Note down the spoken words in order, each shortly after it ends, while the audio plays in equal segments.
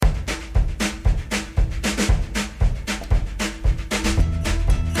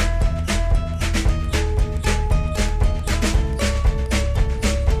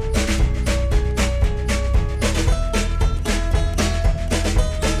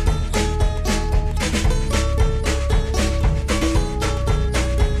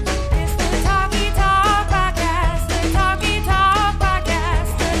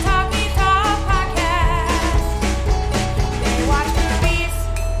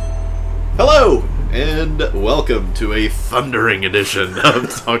Hello, and welcome to a thundering edition of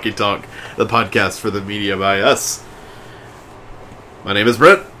Talkie, the podcast for the media by us. My name is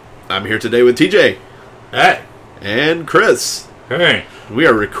Brent. I'm here today with TJ. Hey. And Chris. Hey. We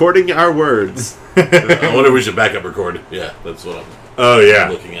are recording our words. I wonder if we should backup record. Yeah, that's what I'm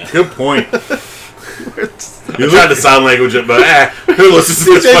looking at. Good point. You tried to sign language it, but who listens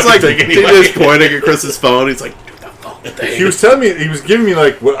to this TJ's fucking like, thing anyway? TJ's pointing at Chris's phone. He's like, do the phone thing. He was telling me, he was giving me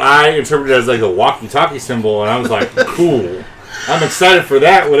like what I interpreted as like a walkie-talkie symbol, and I was like, cool. I'm excited for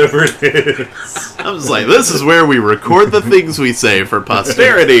that, whatever it is. I was like, this is where we record the things we say for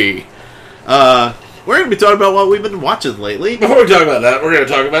posterity. We're going to be talking about what we've been watching lately. Before we talk about that, we're going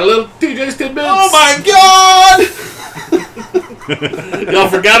to talk about a little TJ's Tidbits. Oh my god! Y'all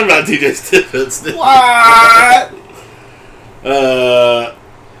forgot about TJ's Tidbits. What?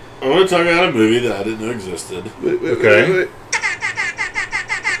 I want to talk about a movie that I didn't know existed. Okay.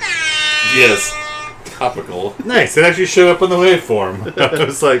 Yes. Topical. Nice. It actually showed up on the waveform. I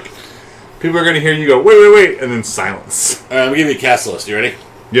was like, people are going to hear you go, wait, and then silence. Alright, I'm going to give you a cast list. You ready?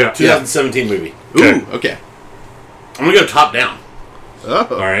 Yeah. 2017 movie. Ooh, okay. I'm going to go top down. Oh.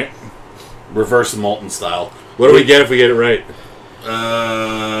 All right. Reverse Molten style. What do we get if we get it right?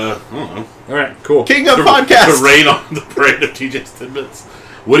 I don't know. All right, cool. King of podcasts. The rain on the parade of TJ's Tidbits.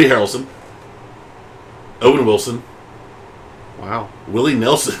 Woody Harrelson. Owen Wilson. Wow. Willie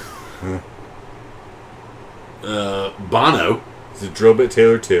Nelson. Bono. Is it Drill Bit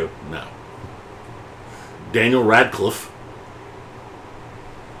Taylor 2? No. Daniel Radcliffe.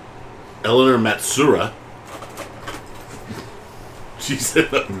 Eleanor Matsuura. She's in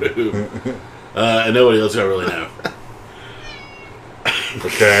the movie. And nobody else I really know.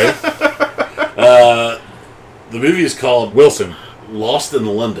 Okay. The movie is called Wilson. Lost in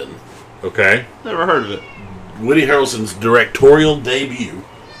London. Okay. Never heard of it. Woody Harrelson's directorial debut.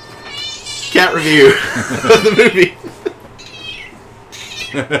 Cat review of the movie.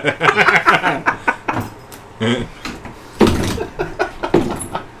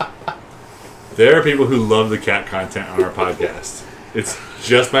 There are people who love the cat content on our podcast. It's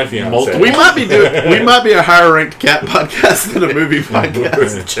just my fiance. We might be a higher ranked cat podcast than a movie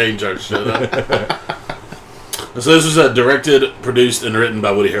podcast. Change our shit up. So this was directed, produced, and written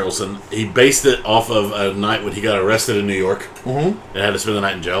by Woody Harrelson. He based it off of a night when he got arrested in New York and had to spend the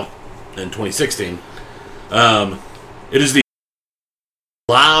night in jail in 2016. It is the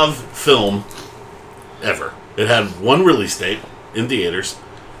live film ever. It had one release date in theaters,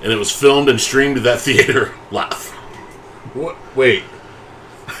 and it was filmed and streamed at that theater live. What? Wait.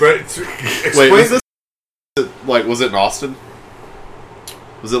 But Wait, was this was it in Austin?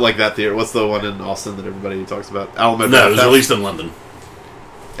 Was it like that theater? What's the one in Austin that everybody talks about? Alamo. No, it was released in London.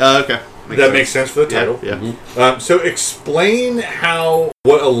 Okay. Makes sense for the title. Yeah. Mm-hmm. So explain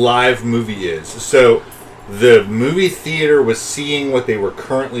what a live movie is. So the movie theater was seeing what they were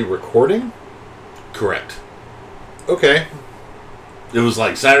currently recording? Correct. Okay. It was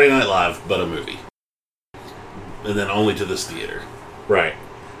like Saturday Night Live, but a movie. And then only to this theater. Right.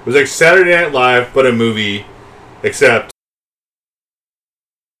 It was like Saturday Night Live, but a movie, except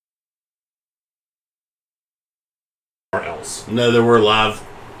somewhere else. No, there were live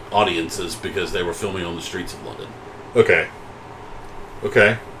audiences because they were filming on the streets of London. Okay.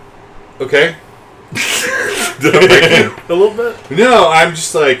 Did I make you a little bit? No, I'm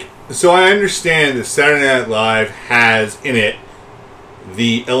just like, so I understand that Saturday Night Live has in it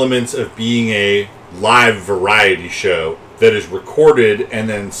the elements of being a live variety show that is recorded and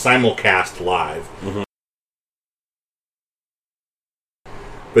then simulcast live. Mm-hmm.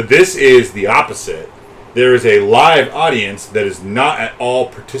 But this is the opposite. There is a live audience that is not at all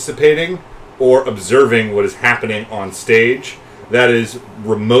participating or observing what is happening on stage. That is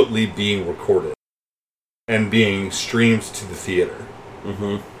remotely being recorded and being streamed to the theater.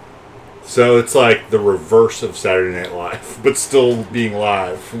 Mm-hmm. So it's like the reverse of Saturday Night Live, but still being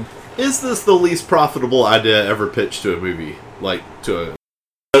live. Is this the least profitable idea ever pitched to a movie? Like, to a... It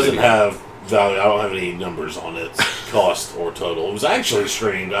doesn't have value. I don't have any numbers on its cost or total. It was actually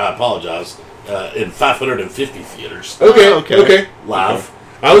streamed, I apologize, in 550 theaters. Okay. Live. Okay.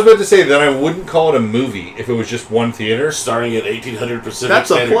 I was about to say that I wouldn't call it a movie if it was just one theater. Starting at 1800 Pacific That's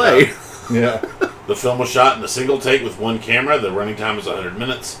a Standard play. Time. Yeah. The film was shot in a single take with one camera. The running time was 100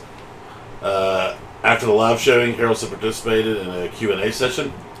 minutes. After the live showing, Harrelson participated in a Q&A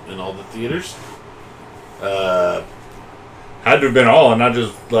session in all the theaters. Had to have been all, and not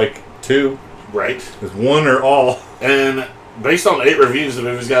just like two. Right. It's one or all. And based on 8 reviews, the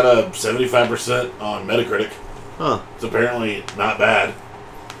movie's got a 75% on Metacritic. Huh. It's apparently not bad.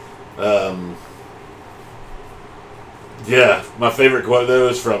 Yeah, my favorite quote though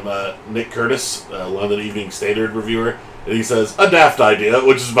is from Nick Curtis, London Evening Standard reviewer, and he says, "A daft idea,"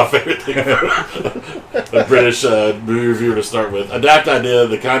 which is my favorite thing for a British movie reviewer to start with. A daft idea,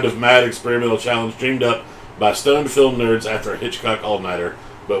 the kind of mad experimental challenge dreamed up by stoned film nerds after a Hitchcock all-nighter,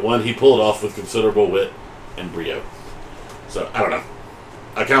 but one he pulled off with considerable wit and brio. So I don't know.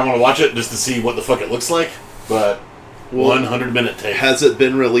 I kind of want to watch it just to see what the fuck it looks like, but 100-minute take. Has it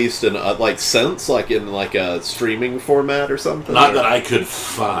been released in since, in a streaming format or something? Not that I could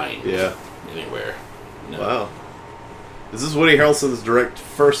find. Yeah. Anywhere. No. Wow. Is this Woody Harrelson's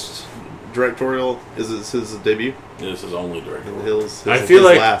first directorial? Is this his debut? This is his only directorial. His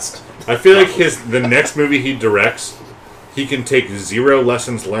last. I feel like the next movie he directs, he can take 0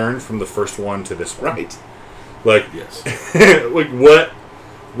 lessons learned from the first one to this one. Right. Yes.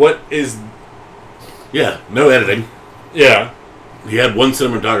 What is... Yeah, no editing. Yeah. He had one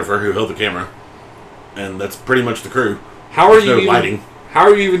cinematographer who held the camera, and that's pretty much the crew. How are There's no lighting? How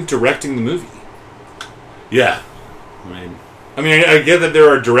are you even directing the movie? Yeah. I mean, I get that there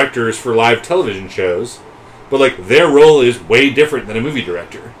are directors for live television shows, but their role is way different than a movie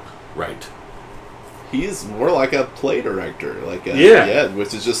director. Right. He's more like a play director,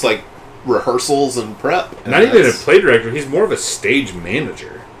 which is just rehearsals and prep. And not even a play director; he's more of a stage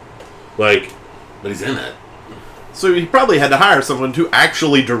manager. But he's in it. So he probably had to hire someone to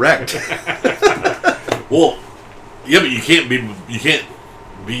actually direct. Well, yeah, but you can't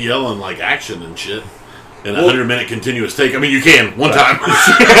be yelling action and shit in a 100-minute continuous take. I mean, you can one time.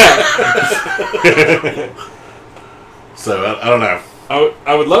 So I don't know.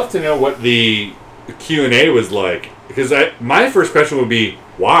 I would love to know what the Q&A was like, because my first question would be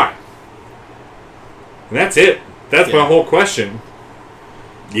why, and that's it. That's my whole question.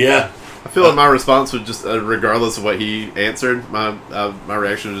 Yeah. I feel like my response would just, regardless of what he answered, my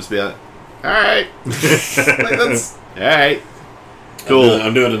reaction would just be all right. That's all right. Cool.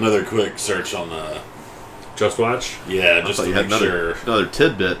 I'm doing another quick search on Just Watch. Yeah, just to you make had sure. Another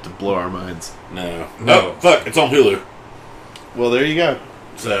tidbit to blow our minds. No. Oh, fuck! It's on Hulu. Well, there you go.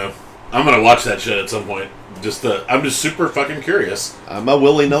 So I'm gonna watch that shit at some point. I'm just super fucking curious. I'm a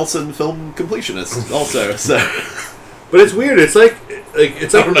Willie Nelson film completionist, also. So. But it's weird. It's like I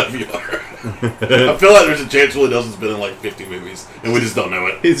don't know if you are. I feel like there's a chance Willie Nelson's been in 50 movies, and we just don't know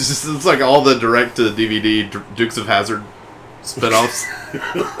it. It's like all the direct-to-DVD Dukes of Hazzard spinoffs.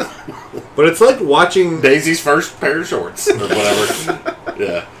 But it's like watching Daisy's first pair of shorts, or whatever.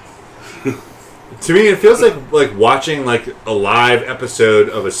 Yeah. To me, it feels like watching a live episode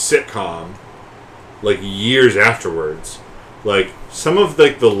of a sitcom, years afterwards. Some of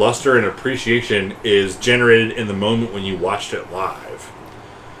the luster and appreciation is generated in the moment when you watched it live.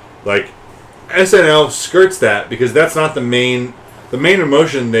 SNL skirts that because that's not the main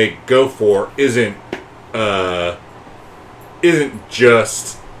emotion they go for. Isn't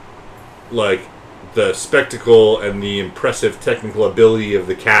just the spectacle and the impressive technical ability of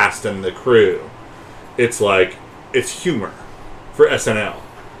the cast and the crew. It's humor for SNL.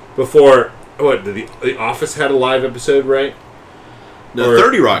 Before did the Office had a live episode, right? No,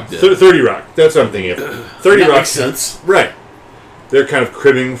 30 Rock did. 30 Rock. That's what I'm thinking of. 30 Rock makes sense, right? They're kind of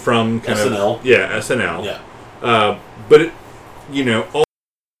cribbing from SNL. SNL. Yeah. But all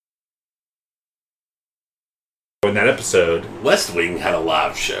in that episode, West Wing had a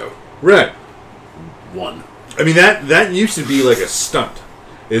live show. right? One. I mean that used to be a stunt.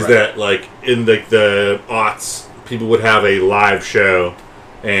 Is right. That in the aughts, people would have a live show,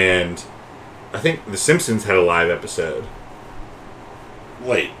 and I think The Simpsons had a live episode.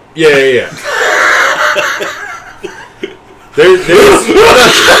 Wait. Yeah. There's That's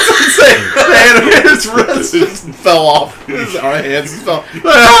insane. The animator's wrist fell off. Our hands fell.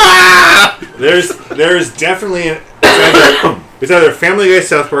 There's definitely it's either Family Guy,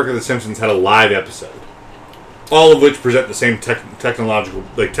 South Park, or The Simpsons had a live episode, all of which present the same technical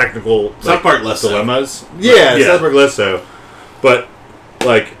South Park less dilemmas. So. Yeah, South Park less so, but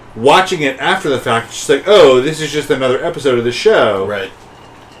watching it after the fact, it's just this is just another episode of the show. Right.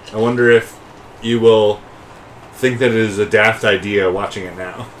 I wonder if you will think that it is a daft idea watching it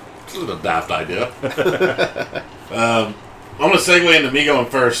now. This is a daft idea. I'm going to segue into me going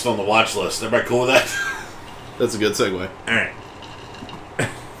first on the watch list. Everybody cool with that? That's a good segue. Alright.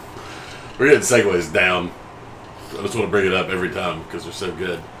 We're getting segues down. I just want to bring it up every time because they're so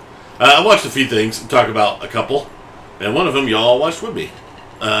good. I watched a few things, talk about a couple, and one of them y'all watched with me.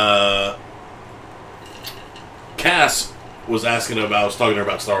 Cass was asking about, I was talking to her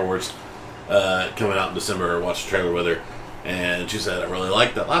about Star Wars coming out in December. I watched the trailer with her, and she said, I really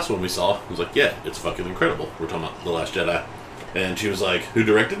liked that last one we saw. I was like, yeah, it's fucking incredible. We're talking about The Last Jedi. And she was like, "Who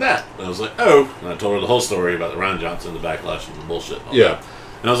directed that?" And I was like, "Oh." And I told her the whole story about the Ryan Johnson, the backlash, and the bullshit. And all Yeah. that.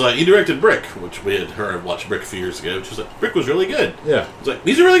 And I was like, "He directed Brick," which we had heard watched Brick a few years ago. She was like, "Brick was really good." Yeah. I was like,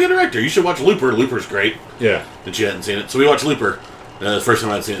 "He's a really good director. You should watch Looper. Looper's great." Yeah. And she hadn't seen it, so we watched Looper. The first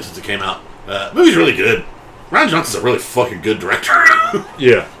time I'd seen it since it came out. Movie's really good. Ryan Johnson's a really fucking good director.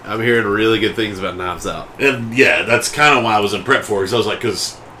 Yeah. I'm hearing really good things about Knives Out. And yeah, that's kind of why I was in prep for it. Because I was like,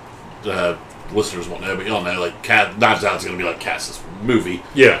 listeners won't know, but y'all know, like, Knives Out's going to be like Cass's movie.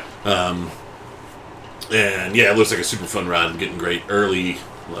 Yeah. And yeah, it looks like a super fun ride and getting great early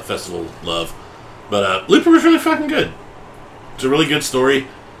festival love. But Looper was really fucking good. It's a really good story.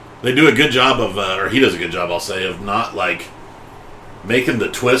 They do a good job of, or he does a good job, I'll say, of not like making the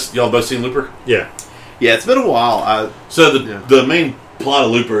twist. Y'all both seen Looper? Yeah. Yeah, it's been a while. So the main plot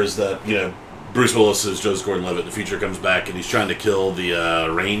of Looper is that, you know, Bruce Willis is Joseph Gordon-Levitt. The future comes back, and he's trying to kill the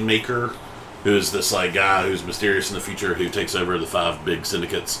Rainmaker, who's this like guy who's mysterious in the future who takes over the 5 big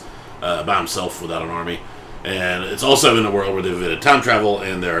syndicates by himself without an army. And it's also in a world where they've invented time travel,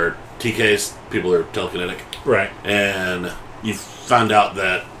 and there are TKs, people are telekinetic. Right. And you find out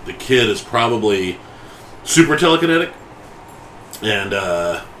that the kid is probably super telekinetic, and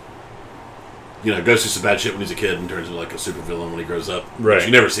you know, goes through some bad shit when he's a kid and turns into like a super villain when he grows up. Right.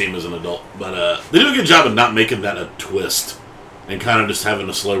 You never see him as an adult. But they do a good job of not making that a twist and kind of just having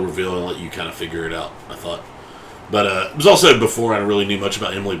a slow reveal and let you kind of figure it out, I thought. But it was also before I really knew much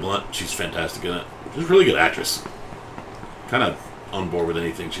about Emily Blunt. She's fantastic in it. She's a really good actress. Kind of on board with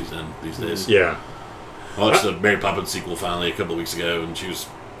anything she's in these days. Yeah. I watched the Mary Poppins sequel finally a couple of weeks ago, and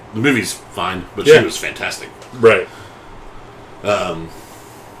the movie's fine, but Yeah. she was fantastic. Right.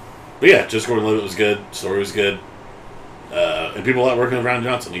 But yeah, Joseph Gordon-Levitt was good. Story was good. And people out working with Ryan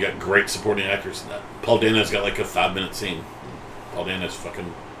Johnson. You got great supporting actors in that. Paul Dano's got like a 5-minute scene. Paul Dano's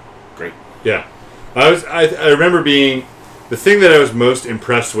fucking great. Yeah. I remember being... The thing that I was most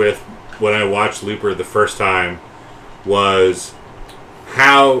impressed with when I watched Looper the first time was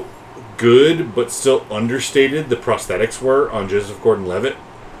how good but still understated the prosthetics were on Joseph Gordon-Levitt.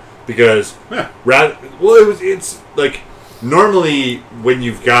 Because... Yeah. It's like... Normally, when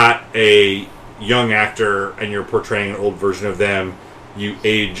you've got a young actor and you're portraying an old version of them, you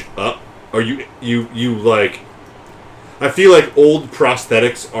age up, or you like. I feel like old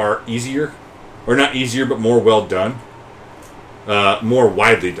prosthetics are easier, or not easier, but more well done, more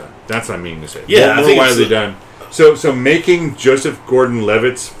widely done. That's what I mean to say. Yeah, more I think widely done. So making Joseph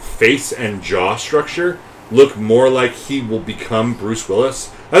Gordon-Levitt's face and jaw structure look more like he will become Bruce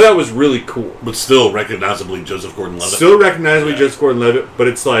Willis, I thought was really cool. But still recognizably Joseph Gordon-Levitt. Still recognizably Joseph Gordon-Levitt, but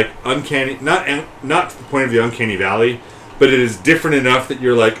it's like uncanny, not to the point of the uncanny valley, but it is different enough that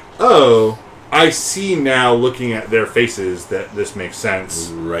you're like, oh, I see now looking at their faces that this makes sense.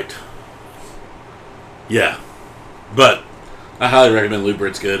 Right. Yeah. But I highly recommend Looper.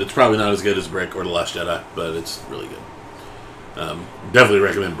 It's good. It's probably not as good as Brick or The Last Jedi, but it's really good. Definitely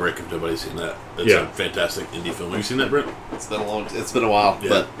recommend Brick if nobody's seen that. It's a fantastic indie film. Have you seen that, Brent? It's been a while,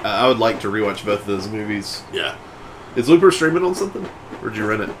 but I would like to rewatch both of those movies. Yeah. Is Looper streaming on something? Or did you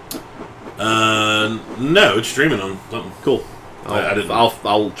rent it? No, it's streaming on something. Cool. I didn't.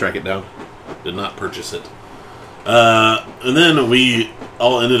 I'll track it down. Did not purchase it. And then we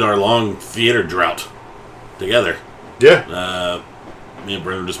all ended our long theater drought together. Yeah. Me and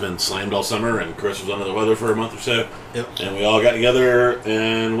Brendan have just been slammed all summer, and Chris was under the weather for a month or so. Yep. And we all got together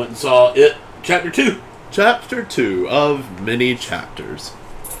and went and saw It Chapter 2. Chapter 2 of many chapters.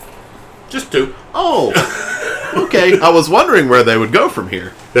 Just 2. Oh, okay. I was wondering where they would go from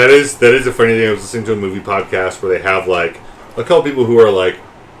here. That is a funny thing. I was listening to a movie podcast where they have like a couple people who are like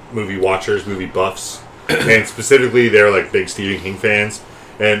movie watchers, movie buffs, and specifically they're like big Stephen King fans.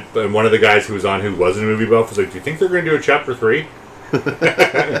 And one of the guys who was on who wasn't a movie buff was like, "Do you think they're going to do a chapter 3?"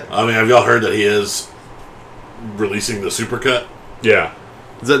 I mean, have y'all heard that he is releasing the supercut? Yeah.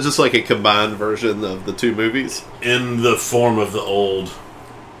 Is that just like a combined version of the two movies? In the form of the old...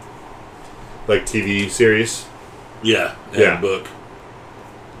 Like TV series? And book.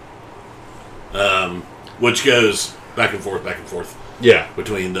 Which goes back and forth. Yeah.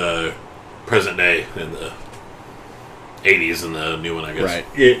 Between the present day and the 80s and the new one, I guess. Right.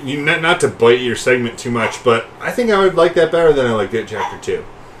 Yeah, not to bite your segment too much, but I think I would like that better than I liked It Chapter 2.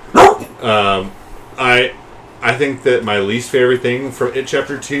 I think that my least favorite thing from It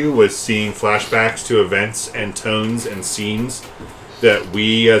Chapter 2 was seeing flashbacks to events and tones and scenes that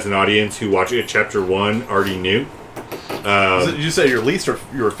we, as an audience who watch It Chapter 1, already knew. Did you say your least or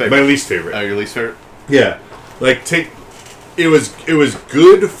your favorite? My least favorite. Oh, your least favorite? Yeah. Like, it was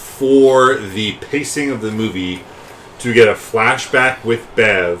good for the pacing of the movie to get a flashback with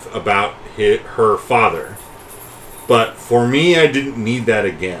Bev about her father. But for me, I didn't need that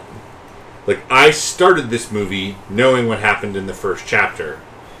again. Like, I started this movie knowing what happened in the first chapter,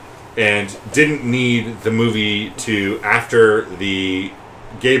 and didn't need the movie to, after the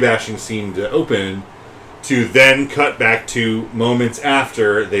gay bashing scene to open, to then cut back to moments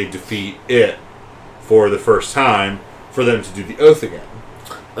after they defeat it for the first time, for them to do the oath again.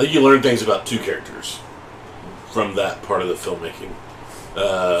 I think you learn things about two characters from that part of the filmmaking.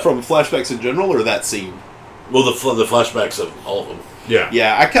 From flashbacks in general, or that scene? Well, the flashbacks of all of them. Yeah.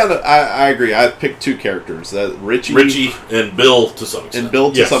 Yeah, I agree. I picked two characters. Richie and Bill to some extent. And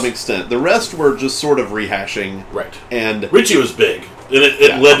Bill to some extent. The rest were just sort of rehashing. Right. And Richie was big. And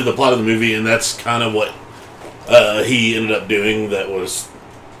it led to the plot of the movie, and that's kind of what he ended up doing that was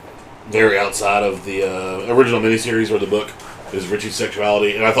very outside of the original miniseries or the book, is Richie's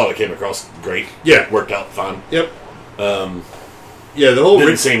sexuality. And I thought it came across great. Yeah. It worked out fine. Yep. Yeah, the whole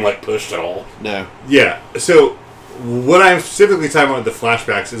didn't seem like pushed at all. No. Yeah. So what I'm specifically talking about with the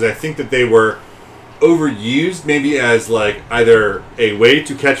flashbacks is I think that they were overused, maybe as like either a way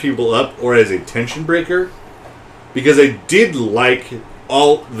to catch people up or as a tension breaker. Because I did like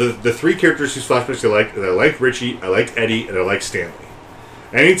all the three characters whose flashbacks I liked. I liked Richie, I liked Eddie, and I liked Stanley.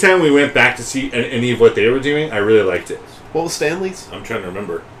 Anytime we went back to see any of what they were doing, I really liked it. What was Stanley's? I'm trying to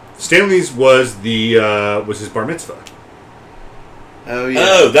remember. Stanley's was was his bar mitzvah. Oh, yeah.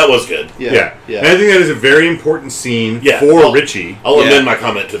 Oh, that was good. Yeah. And I think that is a very important scene for Richie. I'll amend my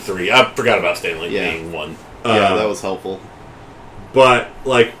comment to 3. I forgot about Stanley being 1. Yeah, that was helpful. But,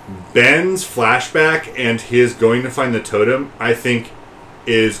 like, Ben's flashback and his going to find the totem, I think,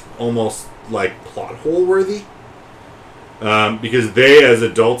 is almost, like, plot hole worthy. Because they, as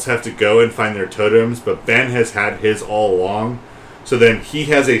adults, have to go and find their totems, but Ben has had his all along. So then he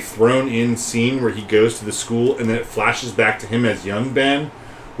has a thrown-in scene where he goes to the school, and then it flashes back to him as young Ben,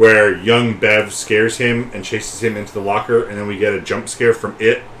 where young Bev scares him and chases him into the locker, and then we get a jump scare from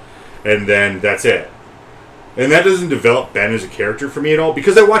it, and then that's it. And that doesn't develop Ben as a character for me at all,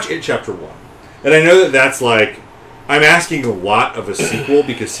 because I watch It Chapter 1. And I know that that's like, I'm asking a lot of a sequel,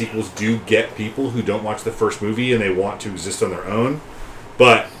 because sequels do get people who don't watch the first movie and they want to exist on their own.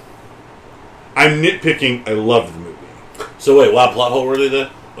 But I'm nitpicking, I love the movie. So wait, why plot hole worthy though?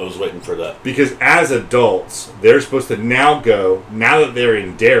 I was waiting for that. Because as adults, they're supposed to now that they're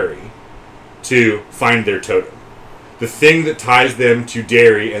in Derry, to find their totem. The thing that ties them to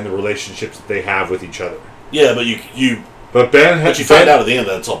Derry and the relationships that they have with each other. Yeah, but But you find out at the end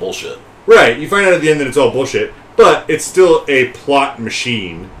that it's all bullshit. Right, you find out at the end that it's all bullshit, but it's still a plot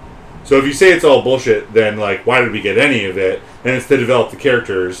machine. So if you say it's all bullshit, then, like, why did we get any of it? And it's to develop the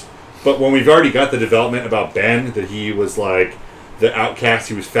characters. But when we've already got the development about Ben, that he was, like, the outcast,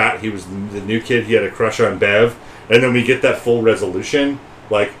 he was fat, he was the new kid, he had a crush on Bev, and then we get that full resolution,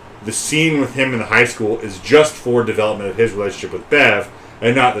 like, the scene with him in the high school is just for development of his relationship with Bev,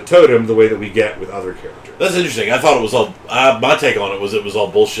 and not the totem the way that we get with other characters. That's interesting. I thought it was all... my take on it was all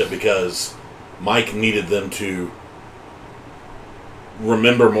bullshit because Mike needed them to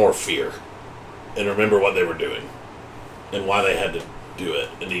remember more fear and remember what they were doing and why they had to do it.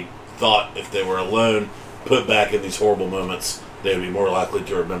 And he thought if they were alone, put back in these horrible moments, they would be more likely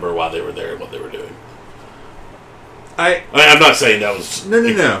to remember why they were there and what they were doing. I'm not saying that was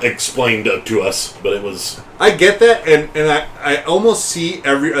explained to us, but it was... I get that, and I almost see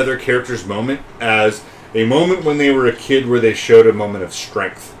every other character's moment as a moment when they were a kid where they showed a moment of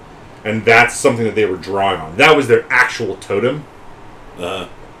strength. And that's something that they were drawing on. That was their actual totem.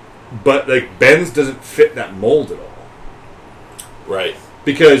 But, like, Ben's doesn't fit that mold at all. Right.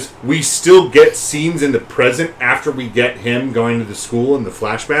 Because we still get scenes in the present after we get him going to the school in the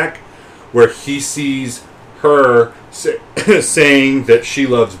flashback where he sees her saying that she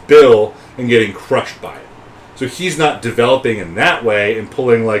loves Bill and getting crushed by it. So he's not developing in that way and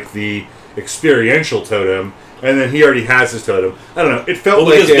pulling like the experiential totem, and then he already has his totem. I don't know. It felt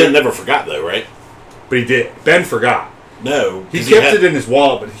like because Ben never forgot though, right? But he did. Ben forgot. No, he kept it in his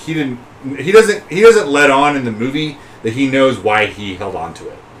wallet, but he didn't. He doesn't let on in the movie that he knows why he held on to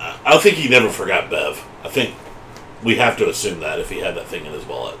it. I think he never forgot Bev. I think we have to assume that if he had that thing in his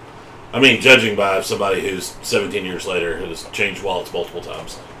wallet. I mean, judging by somebody who's 17 years later who's changed wallets multiple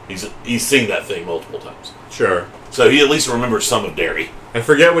times, he's seen that thing multiple times. Sure. So he at least remembers some of Derry. I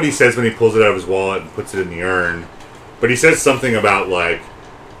forget what he says when he pulls it out of his wallet and puts it in the urn, but he says something about, like,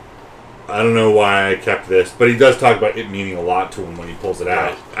 I don't know why I kept this, but he does talk about it meaning a lot to him when he pulls it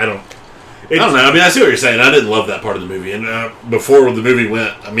out. Right. I don't know. I mean, I see what you're saying. I didn't love that part of the movie. And before the movie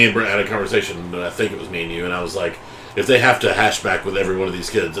went, me and Brent had a conversation, and I think it was me and you, and I was like, if they have to hash back with every one of these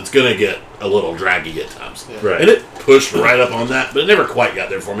kids, it's going to get a little draggy at times. Yeah. Right. And it pushed right up on that, but it never quite got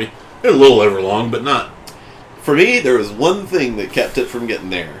there for me. It was a little overlong, but not For me, there was one thing that kept it from getting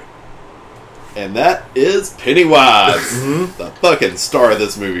there. And that is Pennywise. The fucking star of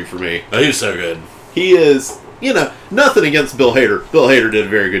this movie for me. Oh, he's so good. He is, nothing against Bill Hader. Bill Hader did a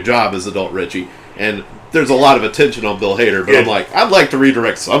very good job as adult Richie. And there's a lot of attention on Bill Hader, but I'm like, I'd like to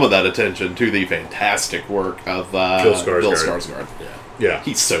redirect some of that attention to the fantastic work of Bill Skarsgård. Yeah.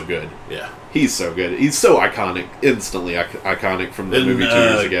 He's so good. Yeah. He's so good. He's so iconic, instantly iconic from the movie 2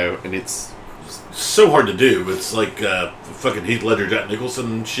 years ago, and it's so hard to do. It's like fucking Heath Ledger, Jack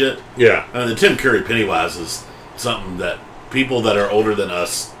Nicholson and shit. Yeah. The Tim Curry Pennywise is something that people that are older than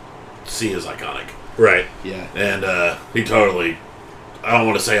us see as iconic. Right. Yeah. And he totally, I don't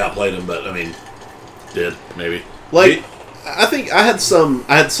want to say outplayed him, but I mean, did, maybe. Like, I think I had some,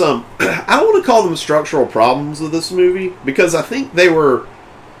 I don't want to call them structural problems with this movie, because I think they were,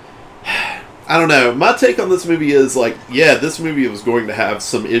 I don't know, my take on this movie is like, yeah, this movie was going to have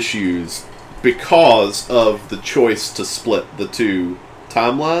some issues because of the choice to split the two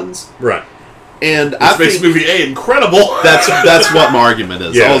timelines. Right. And Which makes movie A incredible. That's what my argument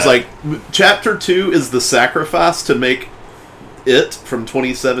is. Yeah. I was like, Chapter 2 is the sacrifice to make It from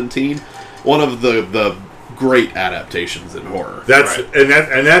 2017 one of the great adaptations in horror. That's right.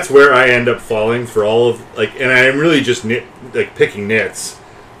 and that's where I end up falling for all of and I am really just picking nits.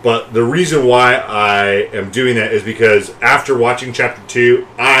 But the reason why I am doing that is because after watching Chapter 2,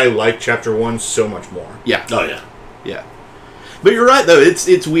 I like Chapter 1 so much more. Yeah. Oh yeah. Yeah. But you're right though. It's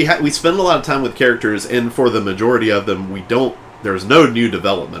we spend a lot of time with characters, and for the majority of them, there's no new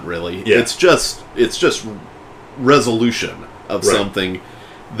development really. Yeah. It's just resolution of something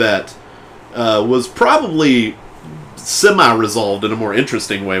that was probably semi-resolved in a more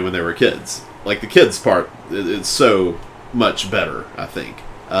interesting way when they were kids. Like the kids part is so much better, I think.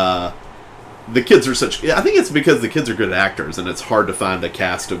 The kids are I think it's because the kids are good actors, and it's hard to find a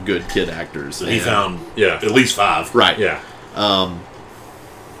cast of good kid actors. He found at least 5. Right. Yeah.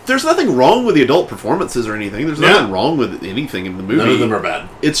 There's nothing wrong with the adult performances or anything. There's nothing wrong with anything in the movie. None of them are bad.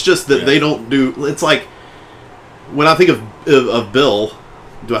 It's just that they don't do... It's like, when I think of Bill,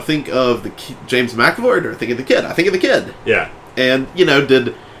 do I think of James McAvoy, or do I think of the kid? I think of the kid. Yeah. And,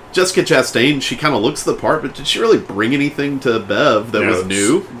 did Jessica Chastain, she kind of looks the part, but did she really bring anything to Bev that was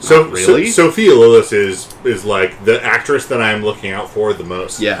new? So, Not really. Sophia Lillis is like the actress that I'm looking out for the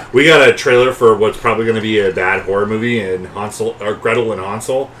most. Yeah. We got a trailer for what's probably going to be a bad horror movie in Gretel and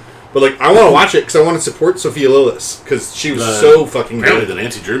Hansel. But I want to watch it because I want to support Sophia Lillis because she was so fucking apparently good. the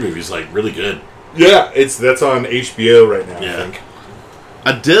Nancy Drew movie is really good. Yeah, that's on HBO right now. Yeah. I think.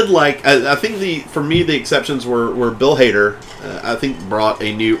 I did like... I think for me, the exceptions were Bill Hader. I think brought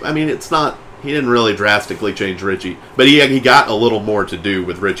a new... I mean, it's not... He didn't really drastically change Richie. But he got a little more to do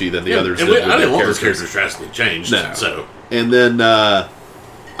with Richie than the others did with I didn't want those characters. characters drastically changed. No. So. And then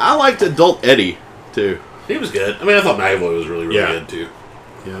I liked adult Eddie, too. He was good. I mean, I thought McAvoy was really good, too.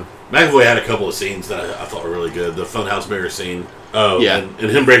 Yeah. McAvoy had a couple of scenes that I thought were really good. The Funhouse Mirror scene. Oh. Yeah.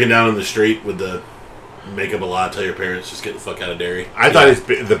 And him breaking down in the street with the... Make up a lie, tell your parents, just get the fuck out of Derry. I thought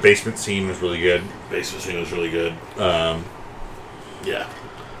the basement scene was really good. Basement scene was really good. Yeah.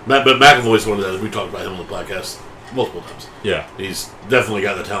 But McAvoy's one of those. We talked about him on the podcast multiple times. Yeah. He's definitely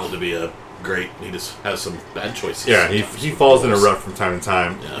got the talent to be a great. He just has some bad choices. Yeah, he falls in a rut from time to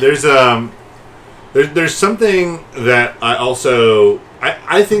time. Yeah. There's something that I also...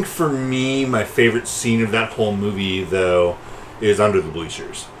 I think for me, my favorite scene of that whole movie, though, is Under the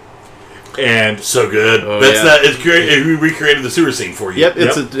Bleachers. And so good. It's great. He recreated the sewer scene for you. Yep,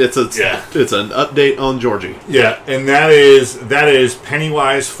 it's an update on Georgie. Yeah, and that is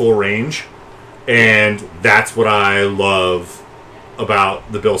Pennywise full range, and that's what I love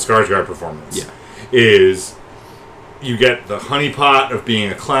about the Bill Skarsgård performance. Yeah, is you get the honeypot of being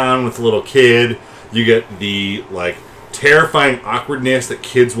a clown with a little kid. You get the terrifying awkwardness that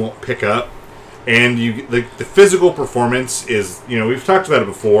kids won't pick up, and the physical performance is we've talked about it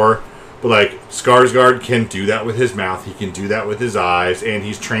before. But Skarsgård can do that with his mouth, he can do that with his eyes, and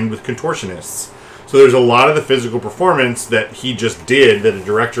he's trained with contortionists. So there's a lot of the physical performance that he just did that a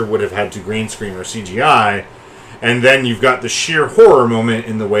director would have had to green screen or CGI, and then you've got the sheer horror moment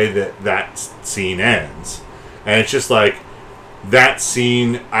in the way that scene ends. And it's just that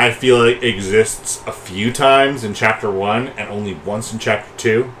scene, I feel exists a few times in Chapter 1 and only once in Chapter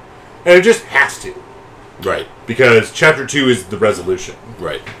 2. And it just has to. Right. Because Chapter 2 is the resolution.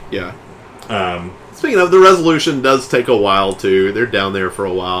 Right. Yeah. Speaking of, the resolution does take a while, too. They're down there for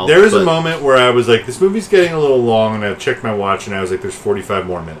a while. There was a moment where I was like, this movie's getting a little long, and I checked my watch, and I was like, there's 45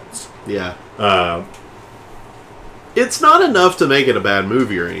 more minutes. Yeah. It's not enough to make it a bad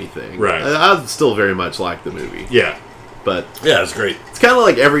movie or anything. Right. I still very much like the movie. Yeah. But yeah, it's great. it's kind of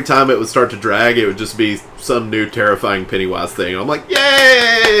like every time it would start to drag, it would just be some new terrifying Pennywise thing. I'm like,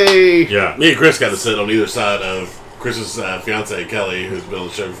 yay! Yeah. Me and Chris got to sit on either side of Chris's fiance Kelly, who's been on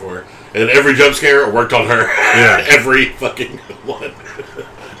the show before, and every jump scare worked on her. Yeah. Every fucking one.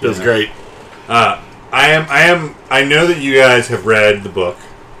 It was great. I know that you guys have read the book.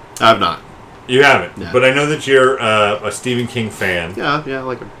 I've not. You haven't, No. but I know that you're a Stephen King fan. Yeah, I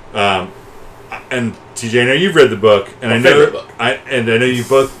like him. And TJ, I know you've read the book, and My I know favorite book. I know you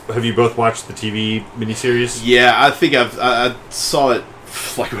both have both watched the TV miniseries. Yeah, I think I saw it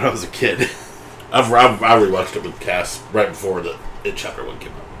like when I was a kid. I rewatched it with Cass right before the It Chapter 1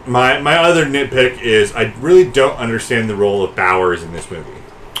 came out. My other nitpick is I really don't understand the role of Bowers in this movie.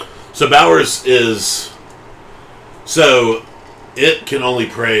 So Bowers is... So, it can only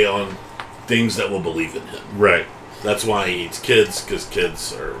prey on things that will believe in him. Right. That's why he eats kids, because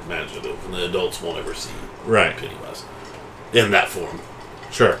kids are imaginative, and the adults won't ever see Right. Pennywise in that form.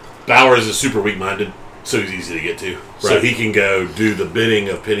 Sure. Bowers is super weak-minded, so he's easy to get to. So Right. he can go do the bidding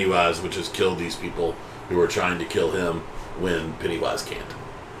of Pennywise, which is kill these people who are trying to kill him when Pennywise can't.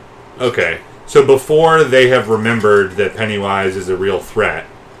 Okay. So before they have remembered that Pennywise is a real threat,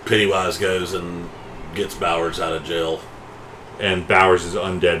 Pennywise goes and gets Bowers out of jail. and Bowers'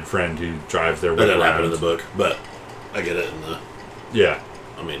 undead friend who drives their That way doesn't happen around. in the book, but I get it in the... Yeah.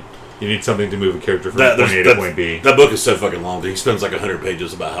 I mean... You need something to move a character from That, point A to point B. that book is so fucking long that he spends like 100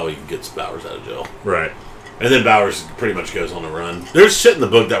 pages about how he gets Bowers out of jail. Right. And then Bowers pretty much goes on a run. There's shit in the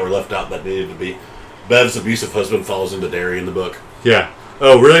book that were left out that needed to be. Bev's abusive husband falls into dairy in the book. Yeah.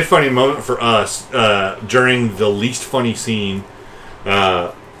 Oh, really funny moment for us during the least funny scene.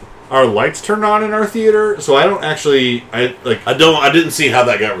 Our lights turned on in our theater, so I don't actually. I didn't see how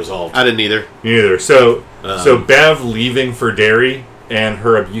that got resolved. I didn't either. neither. So Bev leaving for dairy and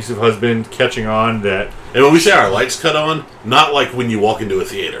her abusive husband catching on that. And when we say our lights cut on, not like when you walk into a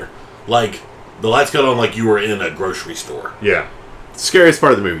theater. Like, the lights cut on like you were in a grocery store. Yeah. Scariest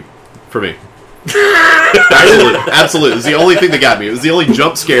part of the movie for me. Absolutely. It was the only thing that got me. It was the only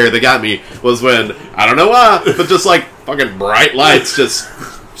jump scare that got me was when, I don't know why, but just like fucking bright lights just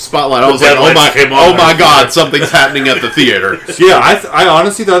spotlight. I was like, oh my god, something's happening at the theater. Yeah, I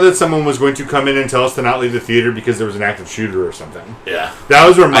honestly thought that someone was going to come in and tell us to not leave the theater because there was an active shooter or something. Yeah. That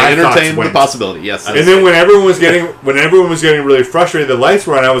was where my I thoughts entertained the went. possibility, yes. And then when everyone was getting really frustrated, the lights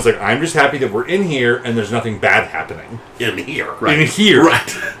were on. I was like, I'm just happy that we're in here and there's nothing bad happening In here. in here.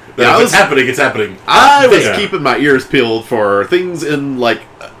 Right. Yeah, If it's happening, it's happening. I was Yeah. keeping my ears peeled for things in, like,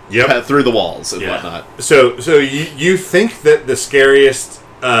 Yep. through the walls and Yeah. whatnot. So you think that the scariest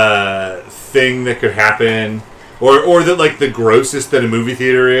thing that could happen, or that like the grossest that a movie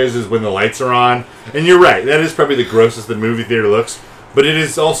theater is when the lights are on? And you're right, that is probably the grossest that a movie theater looks. But it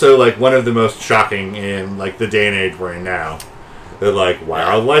is also like one of the most shocking in like the day and age we're in now. That like, why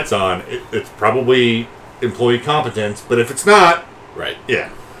are the lights on? It's probably employee competence, but if it's not, Right. yeah,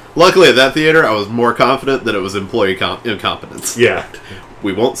 Luckily, at that theater, I was more confident that it was employee incompetence. yeah.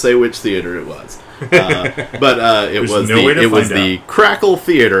 We won't say which theater it was. But it There's was no way to it was find the Crackle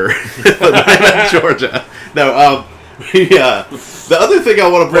Theater in Atlanta, Georgia. No, the other thing I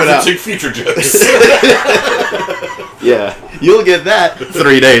want to point out. Referencing future jokes. Yeah, you'll get that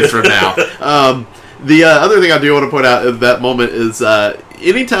 3 days from now. The other thing I do want to point out at that moment is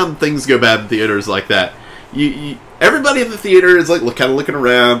anytime things go bad in theaters like that, everybody in the theater is like kind of looking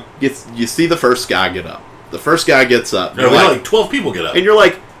around. You see the first guy get up. The first guy gets up. No, like 12 people get up. And you're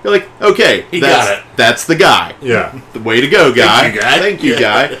like, okay, got it. That's the guy. Yeah. The way to go, guy. Thank you, guy. Thank you,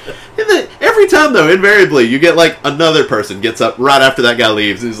 guy. And then every time, though, invariably, you get like another person gets up right after that guy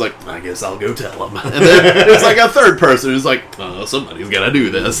leaves, and he's like, I guess I'll go tell him. And then there's like a third person who's like, oh, somebody's got to do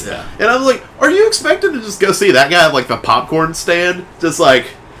this. Yeah. And I was like, are you expected to just go see that guy at like the popcorn stand? Just like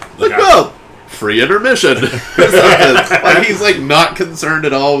well, free intermission. Like he's like not concerned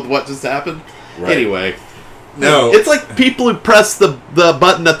at all with what just happened. Right. Anyway. No. It's like people who press the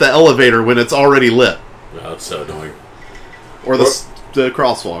button at the elevator when it's already lit. Oh, it's so annoying. Or the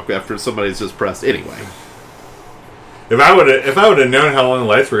crosswalk after somebody's just pressed. Anyway. If I would have known how long the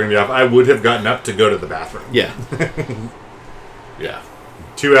lights were going to be off, I would have gotten up to go to the bathroom. Yeah. Yeah.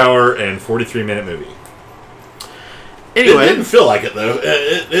 2 hour and 43-minute movie. Anyway. It didn't feel like it, though.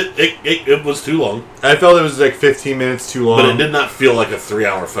 It was too long. I felt it was like 15 minutes too long. But it did not feel like a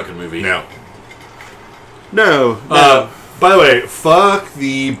 3-hour fucking movie. No. No. By the way, fuck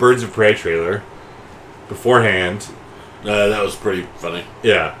the Birds of Prey trailer beforehand. That was pretty funny.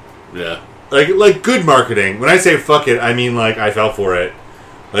 Yeah. Yeah. Like good marketing. When I say fuck it, I mean like I fell for it.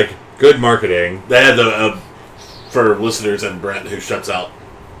 Like good marketing. They had the, for listeners and Brent who shuts out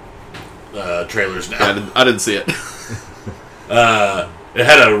trailers now. I didn't see it. It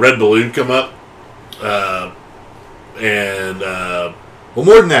had a red balloon come up, Well,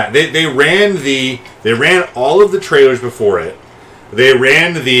 more than that, they ran all of the trailers before it. They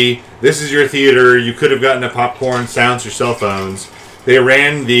ran this is your theater. You could have gotten a popcorn, silence your cell phones. They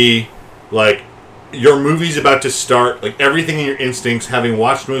ran your movie's about to start. Like everything in your instincts, having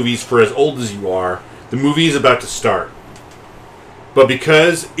watched movies for as old as you are, the movie is about to start. But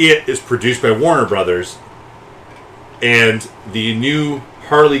because it is produced by Warner Brothers, and the new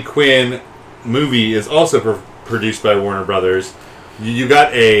Harley Quinn movie is also produced by Warner Brothers, you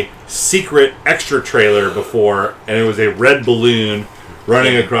got a secret extra trailer before, and it was a red balloon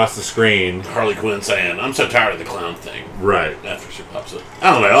running across the screen. Harley Quinn saying, "I'm so tired of the clown thing." Right. After she pops up.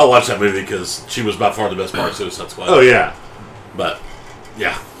 I don't know. I'll watch that movie because she was by far the best part of Suicide Squad. Oh, yeah. But,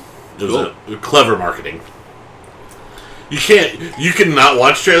 yeah. It was a clever marketing. You can not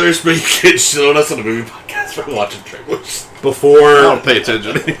watch trailers, but you can't shit on us on a movie podcast for watching trailers. I don't pay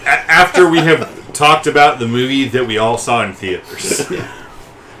attention. After we have talked about the movie that we all saw in theaters.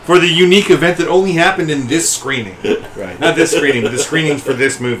 For the unique event that only happened in this screening. Right. Not this screening, but the screenings for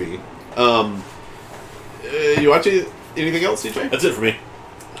this movie. You watching anything else, CJ? That's it for me.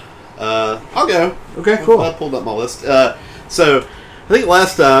 I'll go. Okay, cool. I pulled up my list. So, I think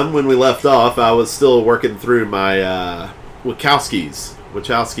last time when we left off, I was still working through my Wachowski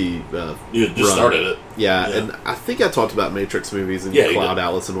You just run. started it. Yeah, and I think I talked about Matrix movies and Cloud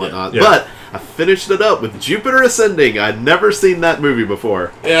Atlas and whatnot. Yeah. But I finished it up with Jupiter Ascending. I'd never seen that movie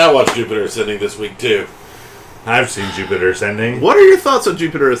before. Yeah, I watched Jupiter Ascending this week, too. I've seen Jupiter Ascending. What are your thoughts on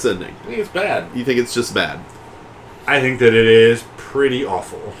Jupiter Ascending? I think it's bad. You think it's just bad? I think that it is pretty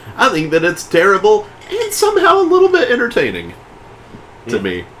awful. I think that it's terrible and somehow a little bit entertaining to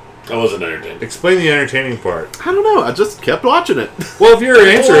me. I wasn't entertained. Explain the entertaining part. I don't know. I just kept watching it. Well, if your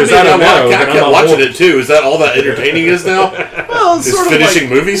answer is I don't know, I then kept I'm watching it, too. Is that all that entertaining is now? Well, it's Just sort of finishing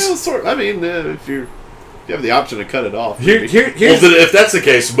like, movies? I mean, if you have the option to cut it off. Here's, Well, if that's the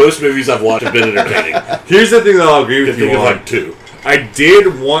case, most movies I've watched have been entertaining. here's the thing that I'll agree with I think you of on. like two. I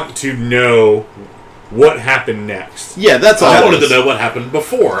did want to know what happened next. Yeah, that's all. I it wanted is. to know what happened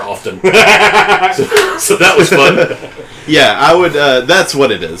before, often. so that was fun. Yeah, I would. That's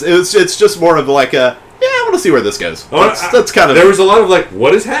what it is. It's just more of like a. Yeah, I want to see where this goes. That's kind of. There was a lot of like,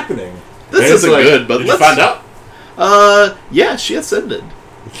 what is happening? This And it's isn't like, good, but Did let's you find out? Yeah, she ascended.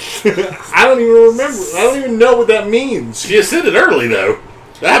 I don't even remember. I don't even know what that means. She ascended early, though.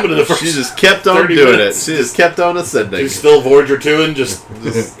 That happened in the first. She just kept on 30 doing minutes. it. She just kept on ascending. She's still Voyager 2 and just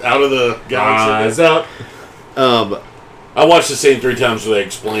out of the galaxy. Eyes up. I watched the same 3 times where they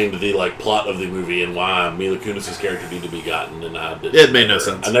explained the plot of the movie and why Mila Kunis' character needed to be gotten, and It made no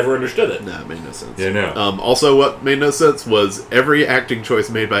sense. I never understood it. No, it made no sense. Yeah, no. Also, what made no sense was every acting choice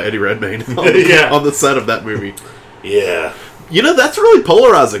made by Eddie Redmayne on, Yeah. on the set of that movie. Yeah. You know, that's really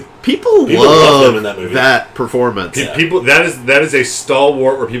polarizing. People love love him in that movie. that performance. Yeah. People, that is a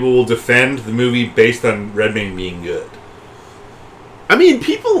stalwart where people will defend the movie based on Redmayne being good. I mean,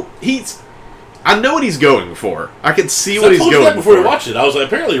 I know what he's going for. I can see So what I he's told you going that before for. we watched it. I was like,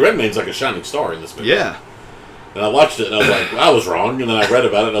 apparently Redmayne's like a shining star in this movie. Yeah. And I watched it and I was like, I was wrong. And then I read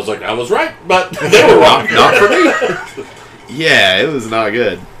about it and I was like, I was right, but they were wrong. Not for me. Yeah, it was not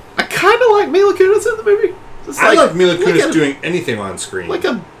good. I kind of like Mila Kunis in the movie. Just I like Mila like Kunis a- doing anything on screen. like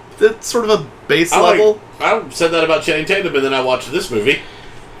that's sort of a base I level. I said that about Channing Tatum, and then I watched this movie.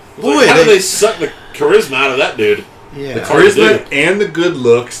 Boy, how did they suck the charisma out of that dude? Yeah. the hard to charisma do. and the good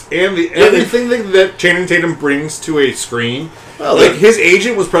looks and the everything that Channing Tatum brings to a screen. Well, Like his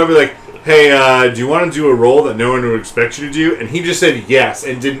agent was probably like, "Hey, do you want to do a role that no one would expect you to do?" And he just said yes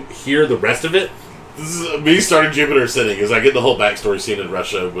and didn't hear the rest of it. This is me starting Jupiter Ascending, because I get the whole backstory scene in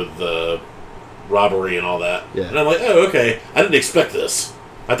Russia with the robbery and all that. Yeah. And I'm like, oh, okay. I didn't expect this.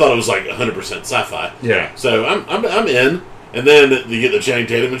 I thought it was like 100% sci-fi. Yeah. So I'm in. And then you get the Channing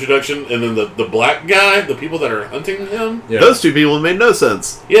Tatum introduction, and then the black guy, the people that are hunting him. Yeah. Those two people made no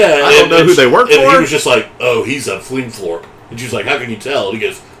sense. Yeah, I don't know who they work and for. he was just like, "Oh, he's a Fleenflorp," and she's like, "How can you tell?" And he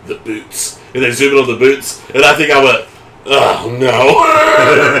goes, "The boots," and they zoom in on the boots, and I think I went, "Oh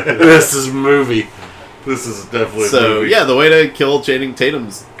no, this is a movie. This is definitely a So, movie." yeah, the way to kill Channing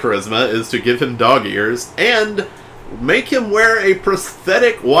Tatum's charisma is to give him dog ears and make him wear a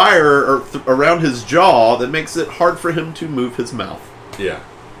prosthetic wire around his jaw that makes it hard for him to move his mouth. Yeah.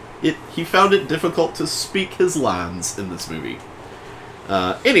 He found it difficult to speak his lines in this movie.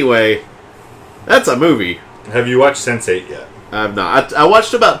 Anyway, that's a movie. Have you watched Sense8 yet? I've not. I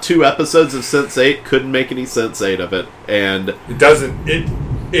watched about 2 episodes of Sense8. Couldn't make any Sense8 of it, and It doesn't.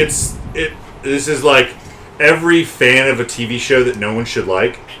 This is like every fan of a TV show that no one should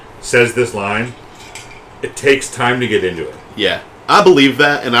like says this line. It takes time to get into it. Yeah. I believe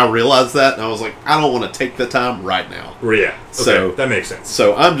that, and I realized that, and I was like, I don't want to take the time right now. Yeah. Okay, So that makes sense.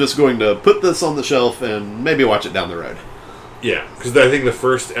 So I'm just going to put this on the shelf and maybe watch it down the road. Yeah, because I think the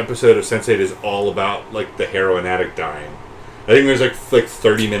first episode of Sense8 is all about like the heroin addict dying. I think there's like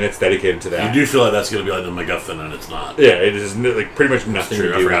 30 minutes dedicated to that. You do feel like that's going to be like the MacGuffin, and it's not. Yeah, it is like pretty much nothing True,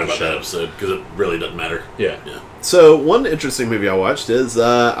 to I do forgot with the about that show. episode because it really doesn't matter. Yeah. So one interesting movie I watched is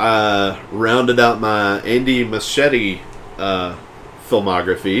I rounded out my Andy Muschietti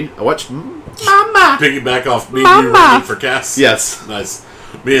filmography. I watched Mama. Piggyback off me and you reading for Cass. Yes. Nice.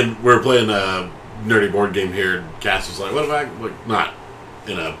 Me and we were playing a nerdy board game here, and Cass was like, what if I, like, not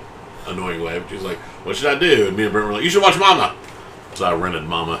in a annoying way, but she was like, what should I do? And me and Brent were like, you should watch Mama. So I rented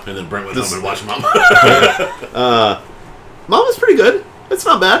Mama, and then Brent went home and watched Mama. Mama's pretty good. It's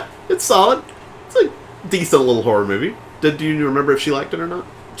not bad. It's solid. It's a decent little horror movie. Do you remember if she liked it or not?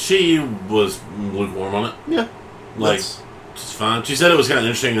 She was lukewarm on it. Yeah. Like, That's- it's fine. She said it was kind of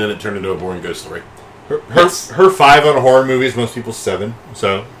interesting, and then it turned into a boring ghost story. Her 5 on a horror movie is most people's 7,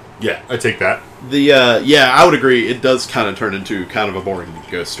 so Yeah. I take that. Yeah, I would agree. It does kind of turn into kind of a boring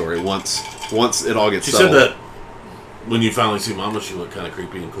ghost story once it all gets She settled. said that when you finally see Mama, she looked kind of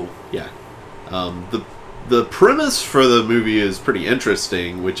creepy and cool. Yeah. The premise for the movie is pretty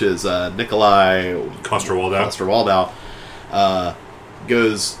interesting, which is Nikolai Coster-Waldau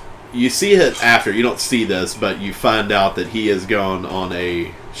goes. You see it after. You don't see this, but you find out that he has gone on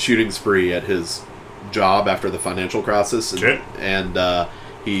a shooting spree at his job after the financial crisis, and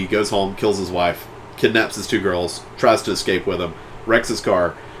he goes home, kills his wife, kidnaps his 2 girls, tries to escape with them, wrecks his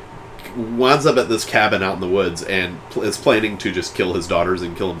car, winds up at this cabin out in the woods, and is planning to just kill his daughters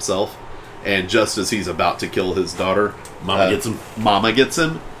and kill himself. And just as he's about to kill his daughter, Mama gets him. Mama gets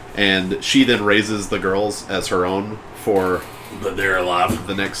him, and she then raises the girls as her own for But they're alive.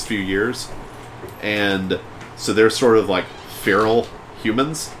 the next few years. And so they're sort of like feral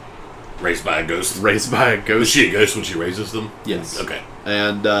humans Raised by a ghost. raised by a Is ghost. she a ghost when she raises them? Yes. Okay.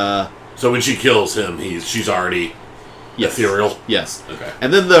 And So when she kills him, she's already yes. ethereal. Yes. Okay.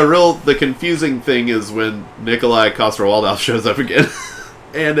 And then the confusing thing is when Nikolai Coster-Waldau shows up again,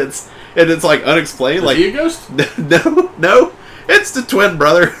 and it's like unexplained. Is like he a ghost? no, it's the twin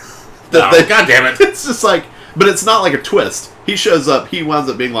brother. God damn it! It's just like, but it's not like a twist. He shows up. He winds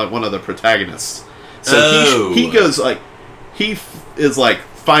up being like one of the protagonists. So he goes like is like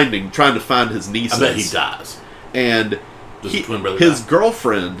trying to find his nieces. I bet he dies. And Does the twin brother his die?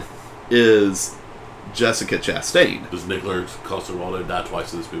 girlfriend is Jessica Chastain. Does Nicholas Coster-Waldau die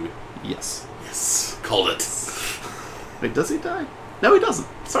twice in this movie? Yes. Yes. Called it. Wait, does he die? No, he doesn't.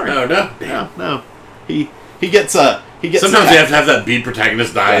 Sorry. No. Damn. No. He gets Sometimes they have to have that beat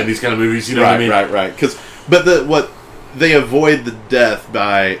protagonist die in these kind of movies. You know what I mean? Right. But what they avoid the death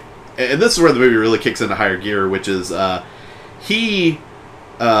by, and this is where the movie really kicks into higher gear, which is he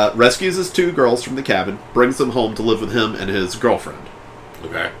rescues his 2 girls from the cabin, brings them home to live with him and his girlfriend,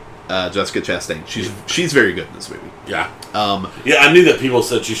 Okay. Jessica Chastain. She's very good in this movie. Yeah. Yeah, I knew that people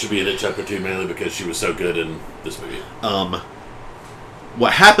said she should be in it Chapter 2 mainly because she was so good in this movie.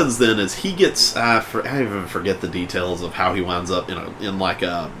 What happens then is he gets I even forget the details of how he winds up in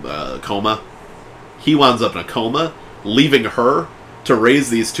a coma. He winds up in a coma, leaving her to raise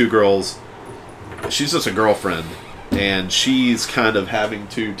these 2 girls. She's just a girlfriend, and she's kind of having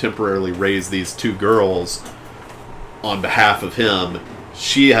to temporarily raise these 2 girls on behalf of him.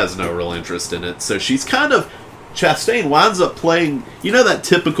 She has no real interest in it, so she's kind of Chastain winds up playing, you know, that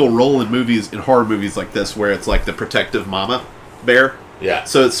typical role in horror movies like this, where it's like the protective mama bear. Yeah.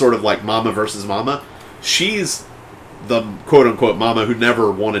 So it's sort of like mama versus mama. She's the quote-unquote mama who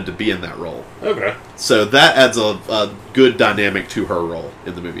never wanted to be in that role. Okay. So that adds a good dynamic to her role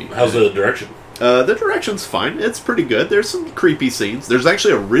in the movie. How's the direction? The direction's fine. It's pretty good. There's some creepy scenes. There's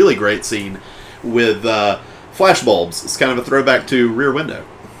actually a really great scene with flashbulbs. It's kind of a throwback to Rear Window.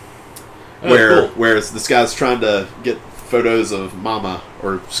 Cool. Where this guy's trying to get photos of Mama,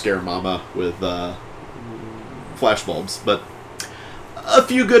 or scare Mama with flashbulbs. But a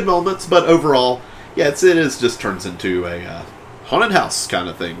few good moments, but overall, yeah, it just turns into a haunted house kind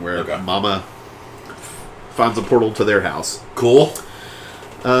of thing, where Mama finds a portal to their house. Cool.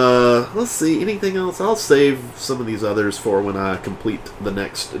 Let's see, anything else? I'll save some of these others for when I complete the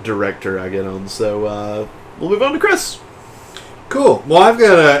next director I get on. So we'll move on to Chris. Cool. Well, I've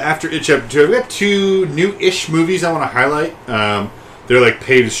got after It Chapter 2, I've got 2 new-ish movies I want to highlight. They're like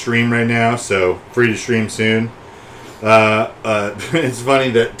pay to stream right now, so free to stream soon. It's funny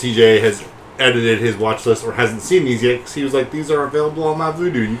that TJ has edited his watch list or hasn't seen these yet, because he was like, these are available on my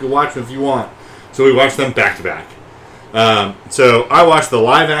Vudu. You can watch them if you want. So we watched them back to back. So I watched the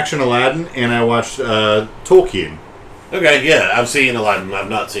live-action Aladdin, and I watched Tolkien. Okay, yeah, I've seen Aladdin. I've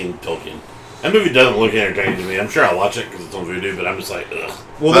not seen Tolkien. That movie doesn't look entertaining to me. I'm sure I'll watch it because it's on Voodoo, but I'm just like, ugh.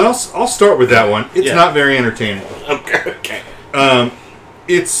 Well, then I'll start with that one. It's not very entertaining. Okay.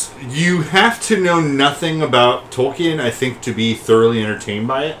 It's you have to know nothing about Tolkien, I think, to be thoroughly entertained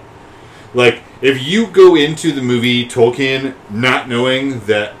by it. Like, if you go into the movie Tolkien not knowing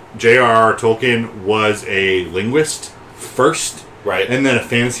that J.R.R. Tolkien was a linguist first, right, and then a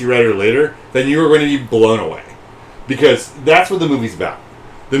fantasy writer later, then you are going to be blown away. Because that's what the movie's about.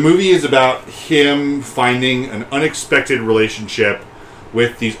 The movie is about him finding an unexpected relationship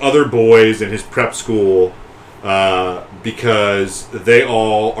with these other boys in his prep school because they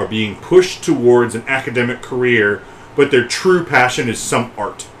all are being pushed towards an academic career, but their true passion is some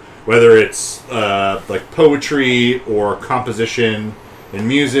art. Whether it's like poetry or composition in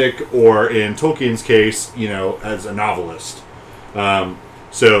music, or in Tolkien's case, as a novelist.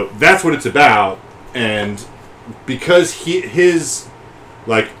 So that's what it's about, and because his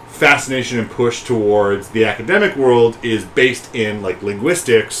fascination and push towards the academic world is based in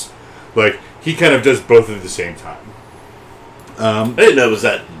linguistics, he kind of does both at the same time. I didn't know it was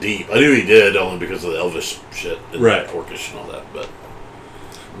that deep. I knew he did only because of the Elvish shit and right, Orcish and all that, but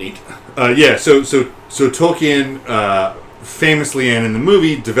neat. So Tolkien famously, and in the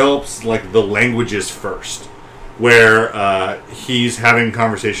movie, develops the languages first, where he's having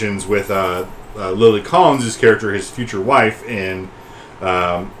conversations with Lily Collins' character, his future wife in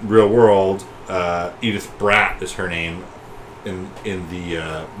real world. Edith Bratt is her name in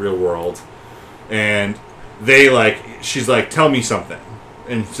the real world, and she's tell me something,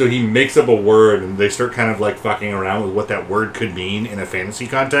 and so he makes up a word, and they start kind of fucking around with what that word could mean in a fantasy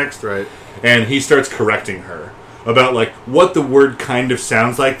context, right? And he starts correcting her about what the word kind of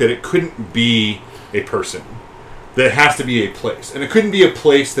sounds like, that it couldn't be a person, that it has to be a place, and it couldn't be a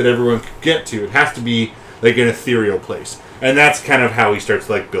place that everyone could get to. It has to be an ethereal place, and that's kind of how he starts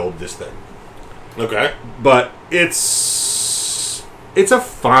to build this thing. Okay, but it's a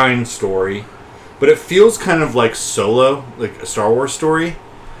fine story, but it feels kind of like Solo, a Star Wars story,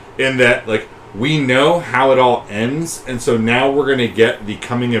 in that we know how it all ends, and so now we're going to get the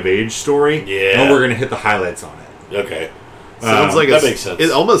coming of age story, and we're going to hit the highlights on it. Okay. Sounds that makes sense.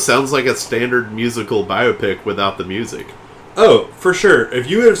 It almost sounds like a standard musical biopic without the music. Oh, for sure. If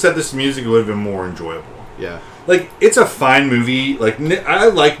you would have said this music, it would have been more enjoyable. Yeah. It's a fine movie. I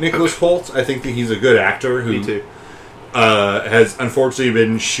like Nicholas Hoult. I think that he's a good actor who Me too. Has unfortunately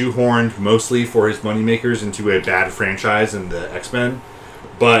been shoehorned mostly for his moneymakers into a bad franchise in the X-Men.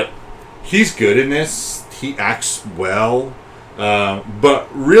 But he's good in this. He acts well. But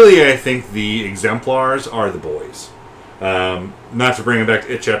really, I think the exemplars are the boys. Not to bring it back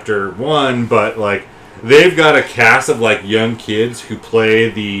to It Chapter 1, but they've got a cast of young kids who play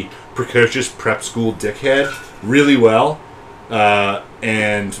the precocious prep school dickhead really well.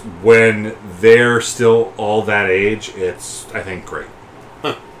 And when they're still all that age, it's, I think, great.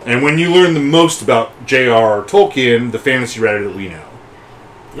 Huh. And when you learn the most about J.R.R. Tolkien, the fantasy writer that we know.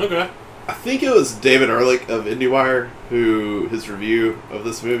 Okay. I think it was David Ehrlich of IndieWire who his review of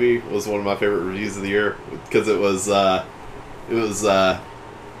this movie was one of my favorite reviews of the year, because it was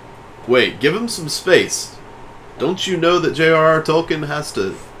wait, give him some space. Don't you know that J.R.R. Tolkien has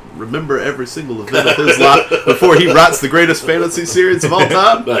to remember every single event of his life before he writes the greatest fantasy series of all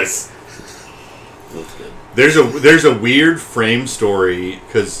time? Nice. That's good. There's a weird frame story,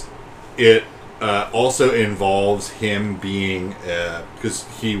 because it also involves him being because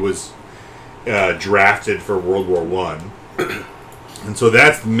he was drafted for World War One, and so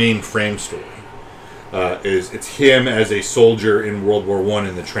that's the main frame story. It's him as a soldier in World War One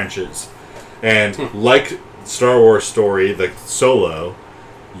in the trenches, and like Star Wars story, like Solo,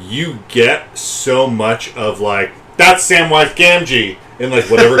 you get so much of that's Samwise Gamgee in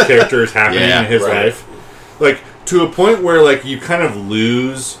whatever character is happening in his life, to a point where you kind of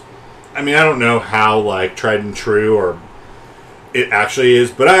lose. I mean, I don't know how tried and true or it actually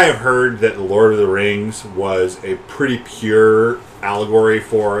is, but I have heard that The Lord of the Rings was a pretty pure allegory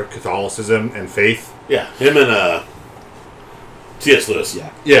for Catholicism and faith. Yeah, him and C.S. Lewis.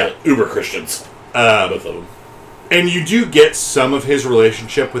 Yeah. Uber Christians. Both of them. And you do get some of his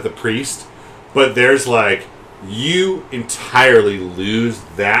relationship with a priest, but there's you entirely lose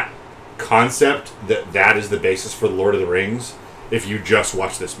that concept that is the basis for The Lord of the Rings if you just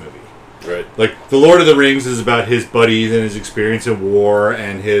watch this movie. Right. The Lord of the Rings is about his buddies and his experience in war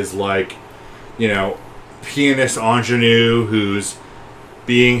and his, pianist ingenue who's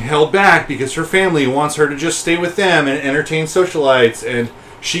being held back because her family wants her to just stay with them and entertain socialites, and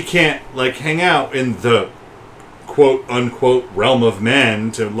she can't, hang out in the quote-unquote realm of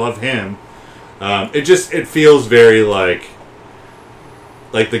men to love him. It feels very like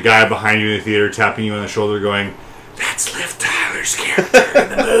the guy behind you in the theater tapping you on the shoulder going, "That's Liv Tyler's character in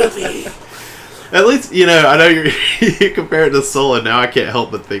the movie." At least, I know you compare it to Soul, and now I can't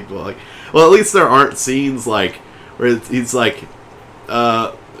help but think, well, at least there aren't scenes like where he's like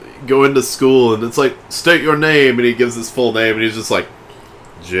going to school and it's like, state your name, and he gives his full name and he's just like,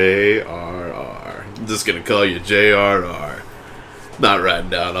 JRR. I'm just gonna call you JRR. Not writing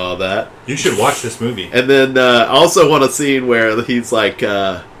down all that. You should watch this movie. And then I also want a scene where he's like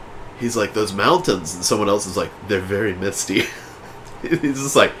those mountains, and someone else is like, they're very misty. He's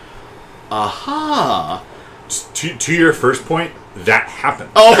just like, aha. To your first point, that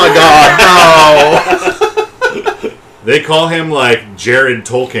happened. Oh my god, no. They call him like Jared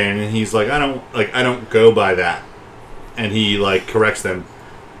Tolkien, and he's like, I don't go by that, and he like corrects them.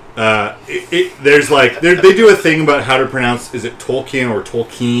 There's like they do a thing about how to pronounce, is it Tolkien or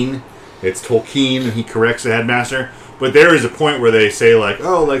Tolkien? It's Tolkien, and he corrects the headmaster. But there is a point where they say like,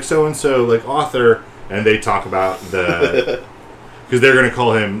 oh, like so and so, like author, and they talk about the because they're going to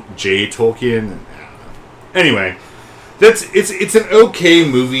call him J. Tolkien. Anyway, it's an okay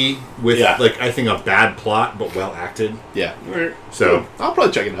movie with like I think a bad plot but well acted. Yeah. So I'll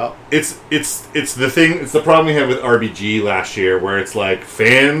probably check it out. It's the thing. It's the problem we had with RBG last year, where it's like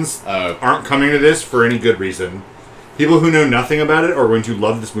fans aren't coming to this for any good reason. People who know nothing about it are going to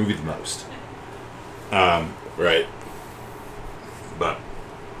love this movie the most. Right. But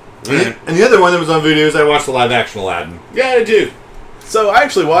and the other one that was on Voodoo is I watched the live action Aladdin. Yeah, I do. So I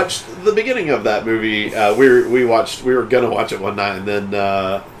actually watched the beginning of that movie. We were gonna watch it one night, and then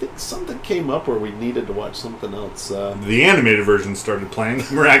I think something came up where we needed to watch something else. The animated version started playing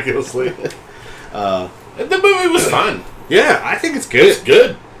miraculously. The movie was fun. Yeah, I think it's good. It's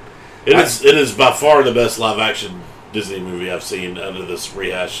good. It is by far the best live action Disney movie I've seen under this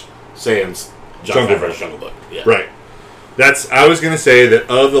rehash sans Jungle Book. Yeah. Right. I was gonna say that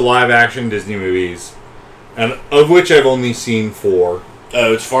of the live action Disney movies, and of which I've only seen 4.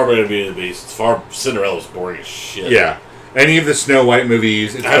 Oh, it's far better than Beauty and the Beast. Cinderella's boring as shit. Yeah. Any of the Snow White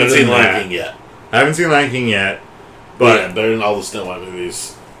movies. I haven't seen Lion King yet. I haven't seen Lion King yet. But yeah, better than all the Snow White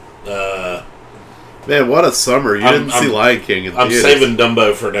movies. Man, what a summer. You didn't see Lion King in I'm theaters. saving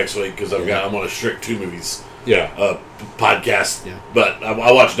Dumbo for next week because I'm on a strict 2 movies podcast. Yeah. But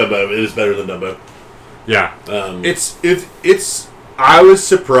I watched Dumbo. It is better than Dumbo. Yeah. It's I was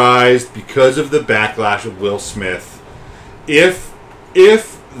surprised because of the backlash of Will Smith. If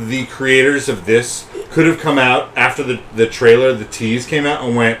the creators of this could have come out after the trailer, the tease came out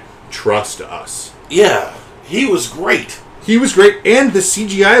and went, trust us. Yeah. He was great. He was great, and the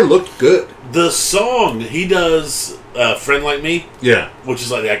CGI looked good. The song he does, Friend Like Me, which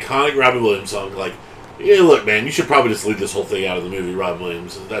is like the iconic Robin Williams song, like, yeah, look, man, you should probably just leave this whole thing out of the movie, Robin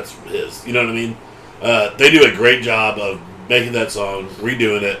Williams. That's his. You know what I mean? They do a great job of making that song,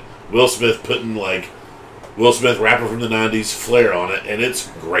 redoing it. Will Smith putting, like, Will Smith, rapper from the 90s, flair on it, and it's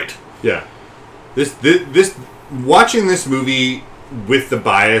great. Yeah. This watching this movie with the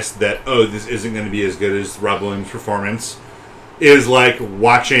bias that, this isn't going to be as good as Rob Williams' performance, is like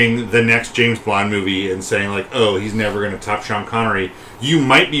watching the next James Bond movie and saying, like, he's never going to top Sean Connery. You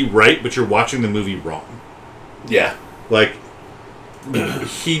might be right, but you're watching the movie wrong. Yeah. Like,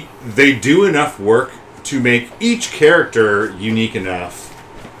 they do enough work to make each character unique enough.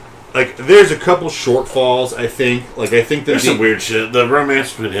 Like, there's a couple shortfalls, I think. Like, I think that there's some weird shit. The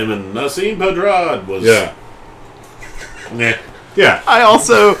romance between him and Nassim Pedrad was... Yeah. Nah. Yeah. I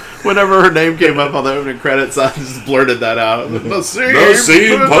also, whenever her name came up on the opening credits, I just blurted that out.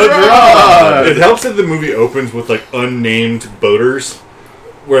 Nassim Pedrad! It helps that the movie opens with, like, unnamed boaters.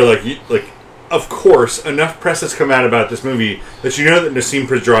 Where, like, of course, enough press has come out about this movie that you know that Nassim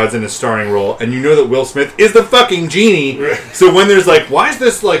Pedrad's in a starring role, and you know that Will Smith is the fucking genie. Right. So when there's like, why is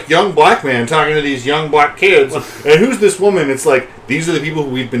this like young black man talking to these young black kids, and who's this woman? It's like, these are the people who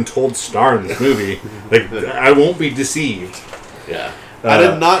we've been told star in this movie. Like, I won't be deceived. Yeah, I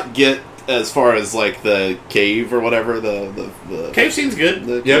did not get as far as like the cave or whatever. The cave scene's good.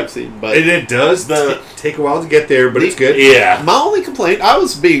 The cave scene, but it does take a while to get there, but it's good. Yeah. My only complaint,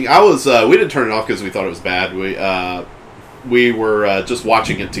 we didn't turn it off because we thought it was bad. We were just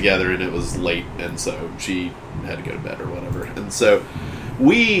watching it together, and it was late, and so she had to go to bed or whatever. And so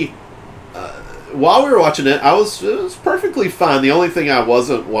while we were watching it, it was perfectly fine. The only thing I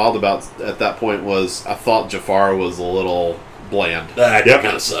wasn't wild about at that point was I thought Jafar was a little bland. That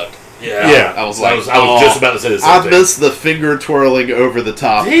kind of sucked. Yeah. I was like, I was just about to say the same I thing. missed the finger twirling over the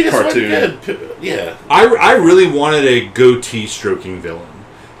top cartoon. Yeah. I really wanted a goatee stroking villain.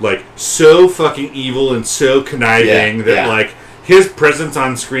 Like, so fucking evil and so conniving that like his presence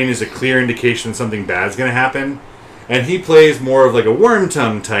on screen is a clear indication that something bad's going to happen. And he plays more of like a worm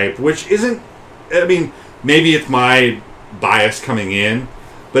tongue type, which isn't... I mean, maybe it's my bias coming in,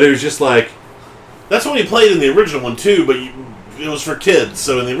 but it was just like... That's what he played in the original one, too, but it was for kids.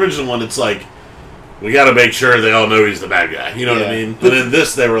 So in the original one, it's like, we got to make sure they all know he's the bad guy. You know what I mean? But in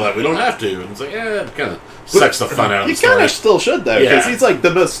this, they were like, we don't have to. And it's like, yeah, it kind of sucks the fun out of the story. He kind of still should, though, because Yeah. he's like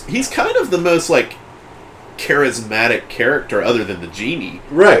the most... He's kind of the most, like, charismatic character other than the genie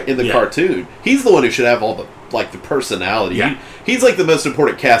Right. in the cartoon. He's the one who should have all the, like, the personality. Yeah. He's like the most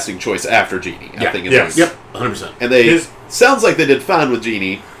important casting choice after Genie, I think. Yes. Yep, 100%. And sounds like they did fine with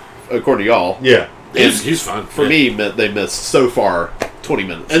Genie, according to y'all. Yeah. He's fine. For me, they missed so far 20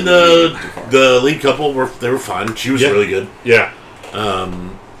 minutes. And the lead couple were fine. She was really good. Yeah.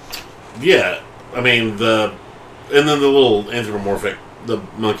 Yeah. I mean and then the little anthropomorphic, the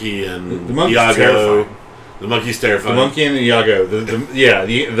monkey and The monkey's Iago. terrifying. The monkey's terrifying. The monkey and the Iago.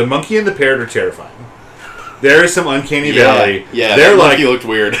 The monkey and the parrot are terrifying. There is some uncanny valley. Yeah, they're that like monkey looked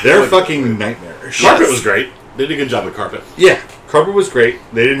weird. They're fucking nightmarish. Carpet was great. They did a good job with Carpet. Yeah, Carpet was great.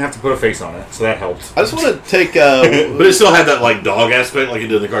 They didn't have to put a face on it, so that helped. I just want to take... But it still had that like dog aspect like it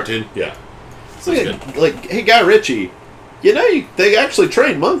did in the cartoon. Yeah. like, hey, Guy Ritchie, you know they actually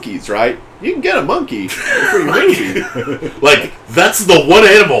train monkeys, right? You can get a monkey for your movie. Like, that's the one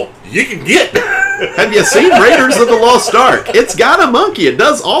animal you can get. Have you seen Raiders of the Lost Ark? It's got a monkey. It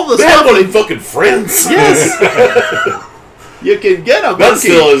does all the They stuff. have one in fucking Friends. Yes. You can get a monkey. That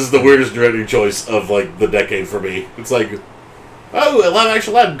still is the weirdest directing choice of like the decade for me. It's like, oh, a live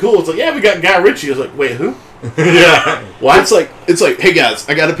action Aladdin, cool. It's like, yeah, we got Guy Ritchie. I was like, wait, who? Yeah. Why? It's like, hey guys,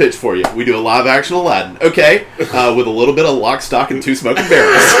 I got a pitch for you. We do a live action Aladdin, okay? With a little bit of Lock, Stock, and Two Smoking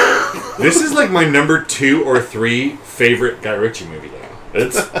Barrels. This is like my number 2 or 3 favorite Guy Ritchie movie now.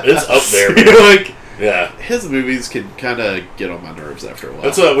 It's up there. Man. Like, Yeah. His movies can kind of get on my nerves after a while.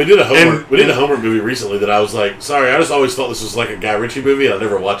 That's what we did a Homer movie recently that I was like, sorry, I just always thought this was like a Guy Ritchie movie and I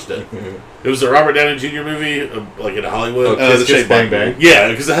never watched it. It was a Robert Downey Jr. movie, like in Hollywood. Kiss, Kiss, Bang, Bang. Yeah,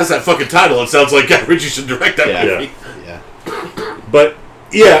 because it has that fucking title. It sounds like Guy Ritchie should direct that movie. Yeah. But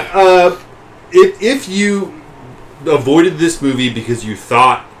yeah, if you avoided this movie because you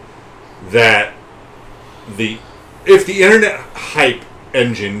thought that if the internet hype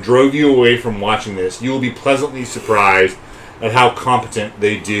engine drove you away from watching this, you will be pleasantly surprised at how competent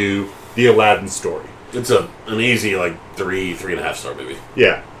they do the Aladdin story. It's an easy like 3.5 star movie.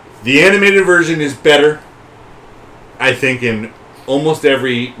 Yeah, the animated version is better, I think, in almost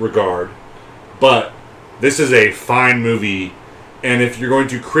every regard, but this is a fine movie. And if you're going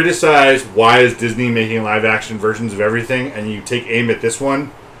to criticize why is Disney making live action versions of everything and you take aim at this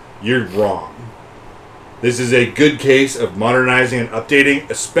one, you're wrong. This is a good case of modernizing and updating,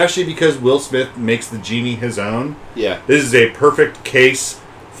 especially because Will Smith makes the genie his own. Yeah. This is a perfect case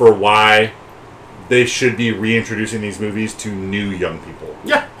for why they should be reintroducing these movies to new young people.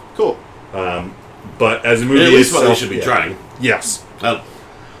 Yeah. Cool. But as a movie, At least what they should be trying. Yes.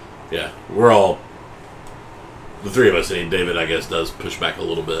 Yeah, we're all the three of us. And David, I guess, does push back a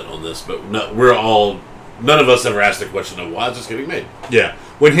little bit on this, but none of us ever asked the question of why is this getting made. Yeah.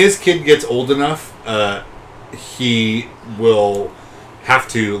 When his kid gets old enough, he will have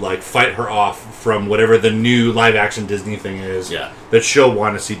to like fight her off from whatever the new live action Disney thing is. Yeah. That she'll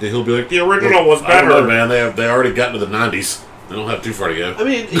want to see. That he'll be like, the original was I better. don't know, man. They already got to the 90s. They don't have too far to go. I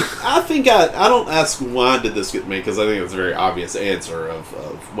mean, I think I don't ask why did this get made, because I think it's a very obvious answer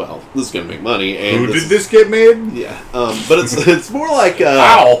of well, this is going to make money. And Who did this get made? Yeah. But it's more like...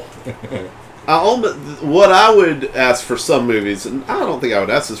 Wow. What I would ask for some movies, and I don't think I would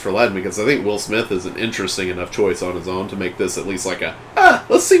ask this for Aladdin, because I think Will Smith is an interesting enough choice on his own to make this at least like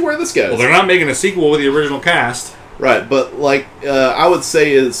let's see where this goes. Well, they're not making a sequel with the original cast. Right, but like I would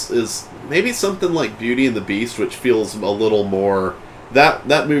say is maybe something like Beauty and the Beast, which feels a little more...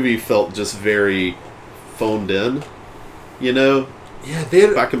 That movie felt just very phoned in, you know? Yeah,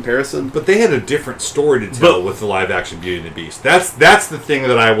 by comparison. But they had a different story to tell with the live-action Beauty and the Beast. That's the thing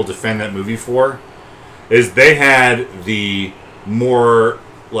that I will defend that movie for, is they had the more,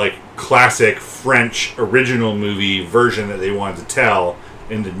 like, classic French original movie version that they wanted to tell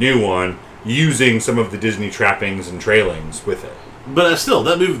in the new one, using some of the Disney trappings and trailings with it. But still,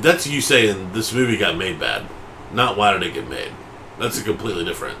 that movie, that's you saying this movie got made bad. Not why did it get made. That's a completely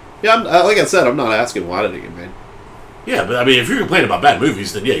different... Yeah, like I said, I'm not asking why did it get made. Yeah, but I mean, if you're complaining about bad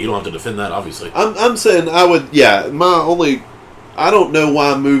movies, then yeah, you don't have to defend that, obviously. I'm saying I would, I don't know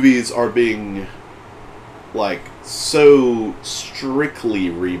why movies are being, like, so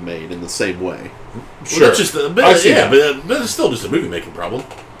strictly remade in the same way. Well, that's just, but it's still just a movie-making problem.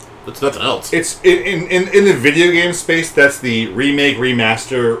 It's nothing else. It's in the video game space. That's the remake,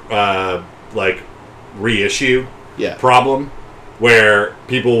 remaster, reissue problem, where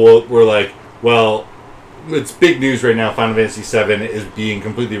people were like, well, it's big news right now. Final Fantasy VII is being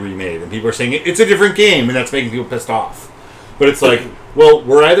completely remade, and people are saying it's a different game, and that's making people pissed off. But it's like, well,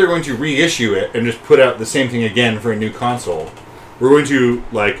 we're either going to reissue it and just put out the same thing again for a new console. We're going to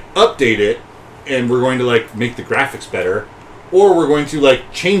update it, and we're going to make the graphics better, or we're going to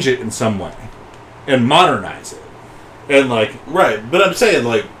change it in some way and modernize it. And right, but I'm saying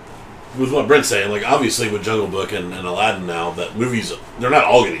with what Brent's saying, obviously with Jungle Book and Aladdin now, that movies, they're not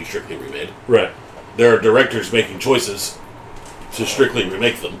all getting strictly remade. Right. There are directors making choices to strictly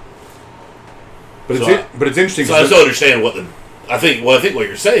remake them. But it's interesting. So I still understand I think what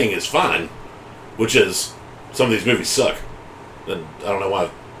you're saying is fine, which is some of these movies suck. And I don't know why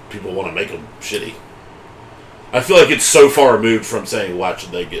people want to make them shitty. I feel like it's so far removed from saying why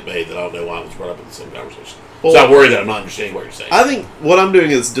should they get made that I don't know why it was brought up in the same conversation. Well, so I'm worried that I'm not understanding what you're saying. I think what I'm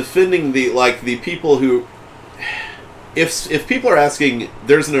doing is defending the people who, if people are asking,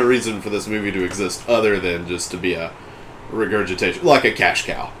 there's no reason for this movie to exist other than just to be a regurgitation, like a cash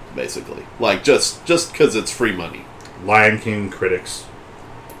cow, basically, just because it's free money. Lion King critics,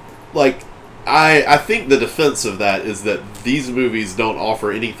 I think the defense of that is that these movies don't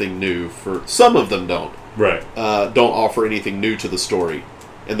offer anything new. For some of them, don't offer anything new to the story,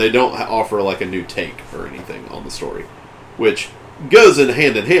 and they don't offer a new take or anything on the story, which goes in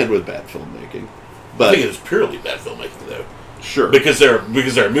hand with bad filmmaking. But I think it's purely bad filmmaking, though. Sure, because there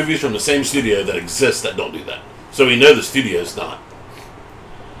are movies from the same studio that exist that don't do that. So we know the studio's not.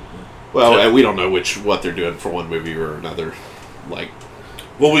 Well, and we don't know what they're doing for one movie or another.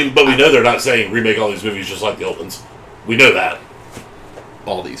 Well, we know they're not saying remake all these movies just like the old ones. We know that.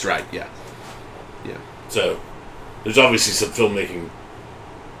 All these, right? Yeah. So there's obviously some filmmaking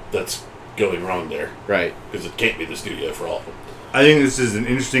that's going wrong there, right? Because it can't be the studio for all of them. I think this is an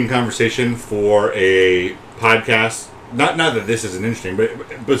interesting conversation for a podcast. Not that this isn't interesting,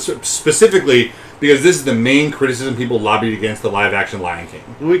 but specifically because this is the main criticism people lobbied against the live-action Lion King.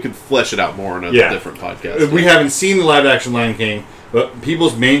 We could flesh it out more in a different podcast. We haven't seen the live-action Lion King, but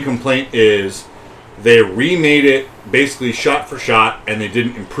people's main complaint is they remade it basically shot for shot, and they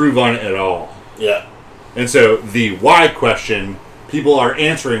didn't improve on it at all. Yeah. And so the why question, people are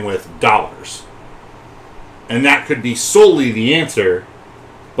answering with dollars. And that could be solely the answer,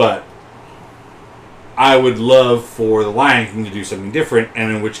 but I would love for the Lion King to do something different,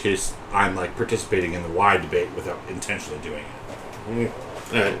 and in which case I'm participating in the why debate without intentionally doing it.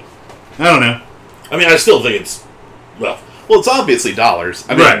 Right. I don't know. I mean, I still think it's well, it's obviously dollars.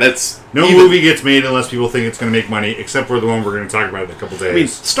 I mean, that's movie gets made unless people think it's going to make money, except for the one we're going to talk about in a couple days. I mean,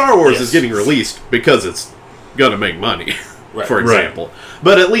 Star Wars is getting released because it's going to make money, for example. Right.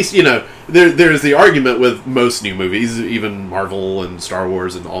 But at least, there's the argument with most new movies, even Marvel and Star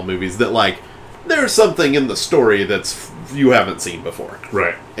Wars and all movies, that, there's something in the story that's you haven't seen before.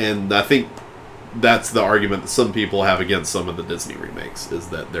 Right. And I think that's the argument that some people have against some of the Disney remakes, is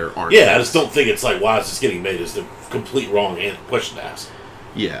that there aren't... Yeah, I just don't think it's why is this getting made is the complete wrong question to ask.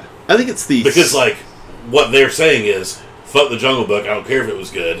 Yeah. I think it's the... Because, what they're saying is, fuck the Jungle Book, I don't care if it was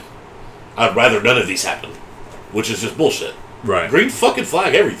good, I'd rather none of these happen. Which is just bullshit. Right. Green fucking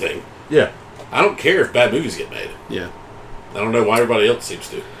flag everything. Yeah. I don't care if bad movies get made. Yeah. I don't know why everybody else seems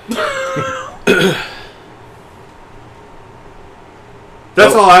to.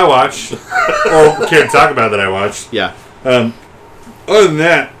 That's all I watched. Or can't talk about that I watched. Yeah. Other than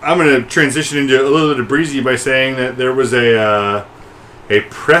that, I'm going to transition into a little bit of breezy by saying that there was a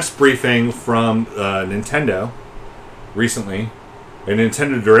press briefing from Nintendo recently, a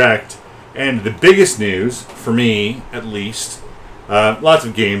Nintendo Direct, and the biggest news, for me at least, lots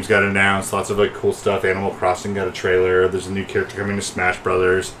of games got announced, lots of cool stuff. Animal Crossing got a trailer, there's a new character coming to Smash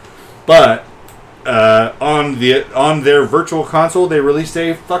Brothers, but on their virtual console, they released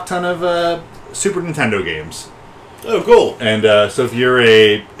a fuck ton of Super Nintendo games. Oh, cool. And so if you're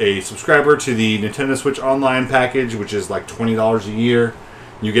a subscriber to the Nintendo Switch Online package, which is $20 a year,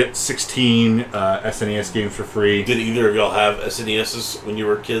 you get 16 SNES games for free. Did either of y'all have SNESs when you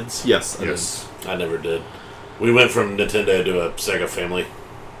were kids? Yes. I never did. We went from Nintendo to a Sega family.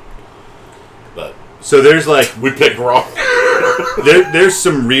 But so there's we picked wrong. there's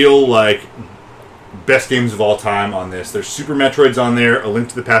some real best games of all time on this. There's Super Metroid's on there, A Link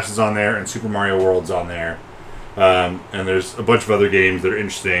to the Past is on there, and Super Mario World's on there. And there's a bunch of other games that are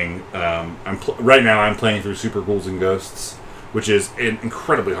interesting. Right now I'm playing through Super Ghouls and Ghosts, which is an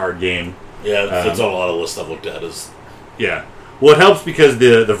incredibly hard game. Yeah, it's on a lot of lists I've looked at. Yeah. Well, it helps because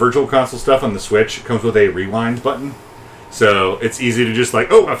the virtual console stuff on the Switch comes with a rewind button. So it's easy to just like,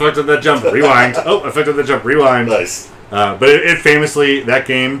 oh, I fucked up that jump, rewind. Oh, I fucked up that jump, rewind. Nice. But it famously, that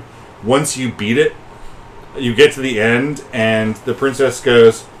game, once you beat it, you get to the end, and the princess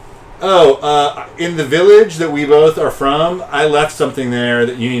goes, oh, in the village that we both are from, I left something there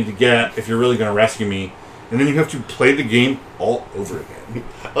that you need to get if you're really going to rescue me. And then you have to play the game all over again.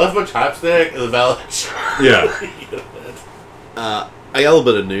 I left my chopstick in the village. Yeah. I got a little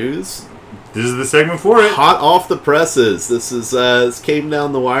bit of news. This is the segment for it. Hot off the presses. This is this came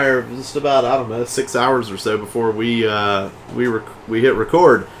down the wire just about, I don't know, 6 hours or so before we hit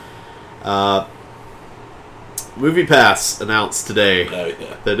record. Movie Pass announced today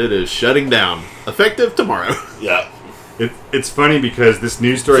that it is shutting down, effective tomorrow. Yeah. It's funny because this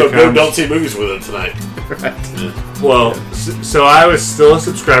news story So comes... don't see movies with it tonight. Right. Well, so I was still a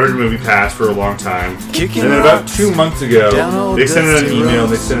subscriber to Movie Pass for a long time. And then about 2 months ago, they sent out an email,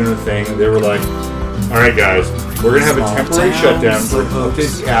 they sent in a thing, and they were like, alright guys, we're going to have a temporary shutdown, we're going to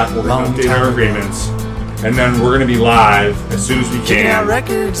update the app, we're going to update our agreements, and then we're going to be live as soon as we can,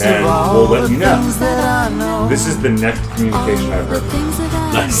 and we'll let you know. This is the next communication I've heard.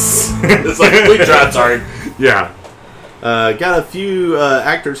 Nice. It's like a quick drive, sorry. Yeah. Got a few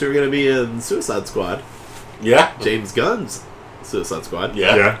actors who are going to be in Suicide Squad. Yeah. James Gunn's Suicide Squad.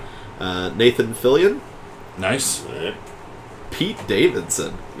 Yeah. Nathan Fillion. Nice. Right. Pete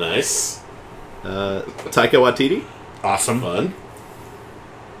Davidson. Nice. Taika Waititi. Awesome. Fun.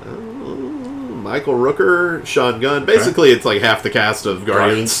 Michael Rooker. Sean Gunn. Basically, it's like half the cast of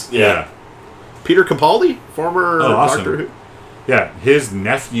Guardians. Yeah. Peter Capaldi, former awesome. Doctor Who. Yeah, his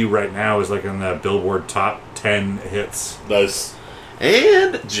nephew right now is like on the Billboard top 10 hits. Nice.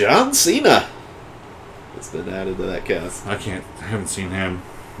 And John Cena has been added to that cast. I haven't seen him.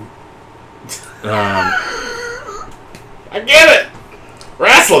 I get it!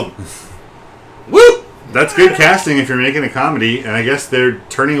 Wrestling! Woo! That's good casting if you're making a comedy, and I guess they're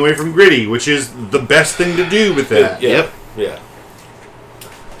turning away from gritty, which is the best thing to do with it. Yeah. Yep. Yeah.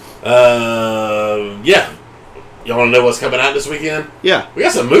 Yeah. Y'all want to know what's coming out this weekend? Yeah. We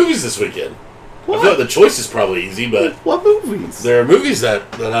got some movies this weekend. What? I feel like the choice is probably easy, but What movies? there are movies that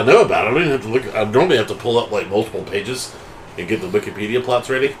I know about. I don't even have to look. I normally have to pull up like multiple pages and get the Wikipedia plots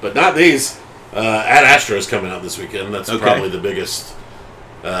ready, but not these. Ad Astra is coming out this weekend. That's probably the biggest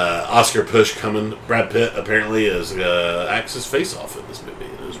Oscar push coming. Brad Pitt apparently acts his face off in this movie.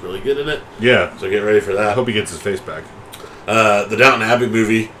 It was really good in it. Yeah. So get ready for I that. hope he gets his face back. The Downton Abbey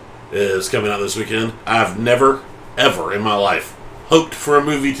movie is coming out this weekend. I've never, ever in my life hoped for a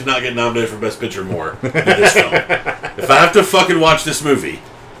movie to not get nominated for Best Picture more than this film. If I have to fucking watch this movie,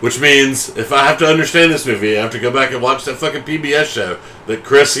 which means if I have to understand this movie, I have to go back and watch that fucking PBS show that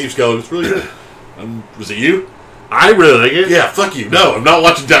Chris keeps going, it's really good. Was it you? I really like it. Yeah, fuck you. No, I'm not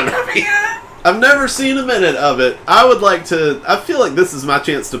watching Downton Abbey. I've never seen a minute of it. I would like to... I feel like this is my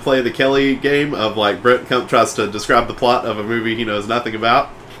chance to play the Kelly game of, like, Brent tries to describe the plot of a movie he knows nothing about.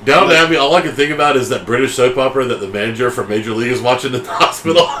 Downton Abbey, all I can think about is that British soap opera that the manager from Major League is watching at the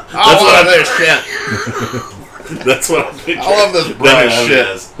hospital. That's what I'm shit. That's what I'm picturing. I love this British shit.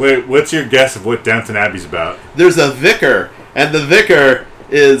 As. Wait, what's your guess of what Downton Abbey's about? There's a vicar, and the vicar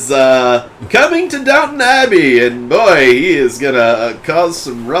is coming to Downton Abbey, and boy, he is gonna cause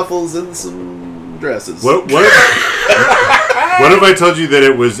some ruffles and some dresses. What if I told you that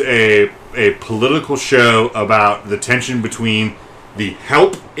it was a political show about the tension between the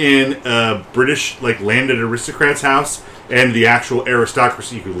help in a British landed aristocrat's house and the actual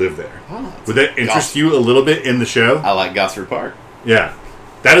aristocracy who live there? Would that interest you a little bit in the show? I like Gosford Park. Yeah.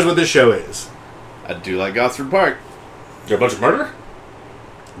 That is what this show is. I do like Gosford Park. Is there a bunch of murder?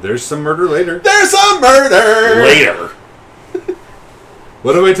 There's some murder later. There's a murder! Later.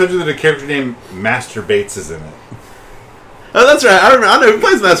 What if I told you that a character named Master Bates is in it? Oh, that's right. I remember. I know who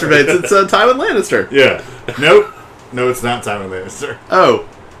plays Master Bates. It's Tywin Lannister. Yeah. Nope. No, it's not Tywin Lannister. Oh.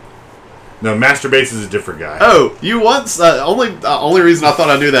 No, Master Bates is a different guy. Oh, you once... only reason I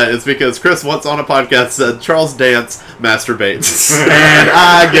thought I knew that is because Chris once on a podcast said, Charles Dance masturbates. And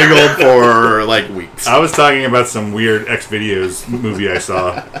I giggled for, weeks. I was talking about some weird X-Videos movie I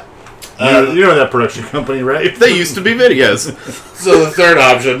saw. You know that production company, right? They used to be videos. So the third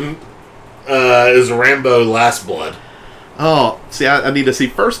option is Rambo Last Blood. Oh, see, I need to see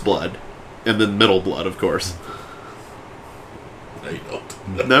First Blood. And then Middle Blood, of course. No, you don't.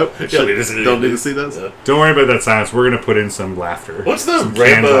 Nope. Don't need to see Don't need to see those? Yeah. Don't worry about that silence. We're going to put in some laughter. What's the some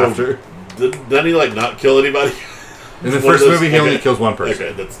canned Rambo? laughter. Doesn't he not kill anybody? In the One of first those- movie, he only kills one person.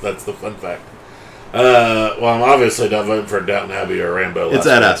 Okay, that's the fun fact. Well, I'm obviously not voting for Downton Abbey or Rambo. It's Last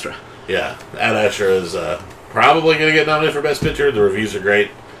Ad Blood. Astra. Yeah, Ad Astra is probably going to get nominated for Best Picture. The reviews are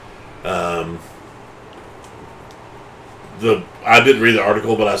great. I didn't read the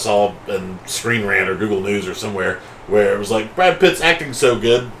article, but I saw in Screen Rant or Google News or somewhere where it was like Brad Pitt's acting so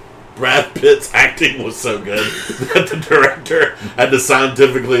good. Brad Pitt's acting was so good that the director had to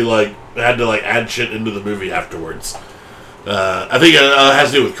scientifically add shit into the movie afterwards. I think it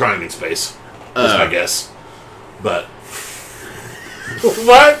has to do with crying in space. That's my guess. But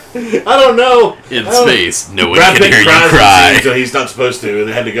what? I don't know. In space, no one Brad can Pitt hear you cries in cry. scenes, so he's not supposed to, and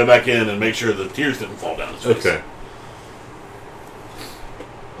they had to go back in and make sure the tears didn't fall down his face. Okay.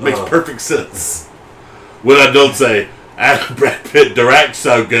 Makes perfect sense. When I don't say, Brad Pitt directs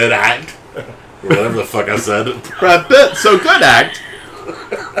so good act. Or whatever the fuck I said. Brad Pitt, so good act.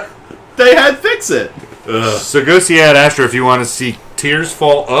 They had Fix It. So go see Ad Astra if you want to see tears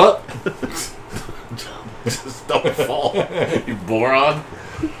fall up. Just don't fall, you moron.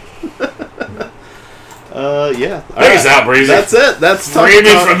 Yeah. Take us out, Breezy. That's it. That's Free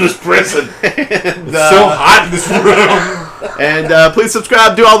me Talkie from this prison. and, So hot in this room. and please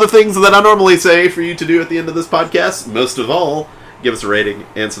subscribe. Do all the things that I normally say for you to do at the end of this podcast. Most of all, give us a rating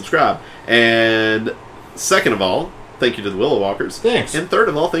and subscribe. And second of all, thank you to the Willow Walkers. Thanks. And third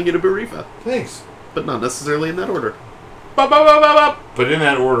of all, thank you to Barifa. Thanks. But not necessarily in that order. But in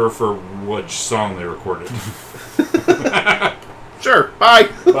that order for which song they recorded. Sure. Bye.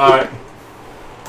 Bye.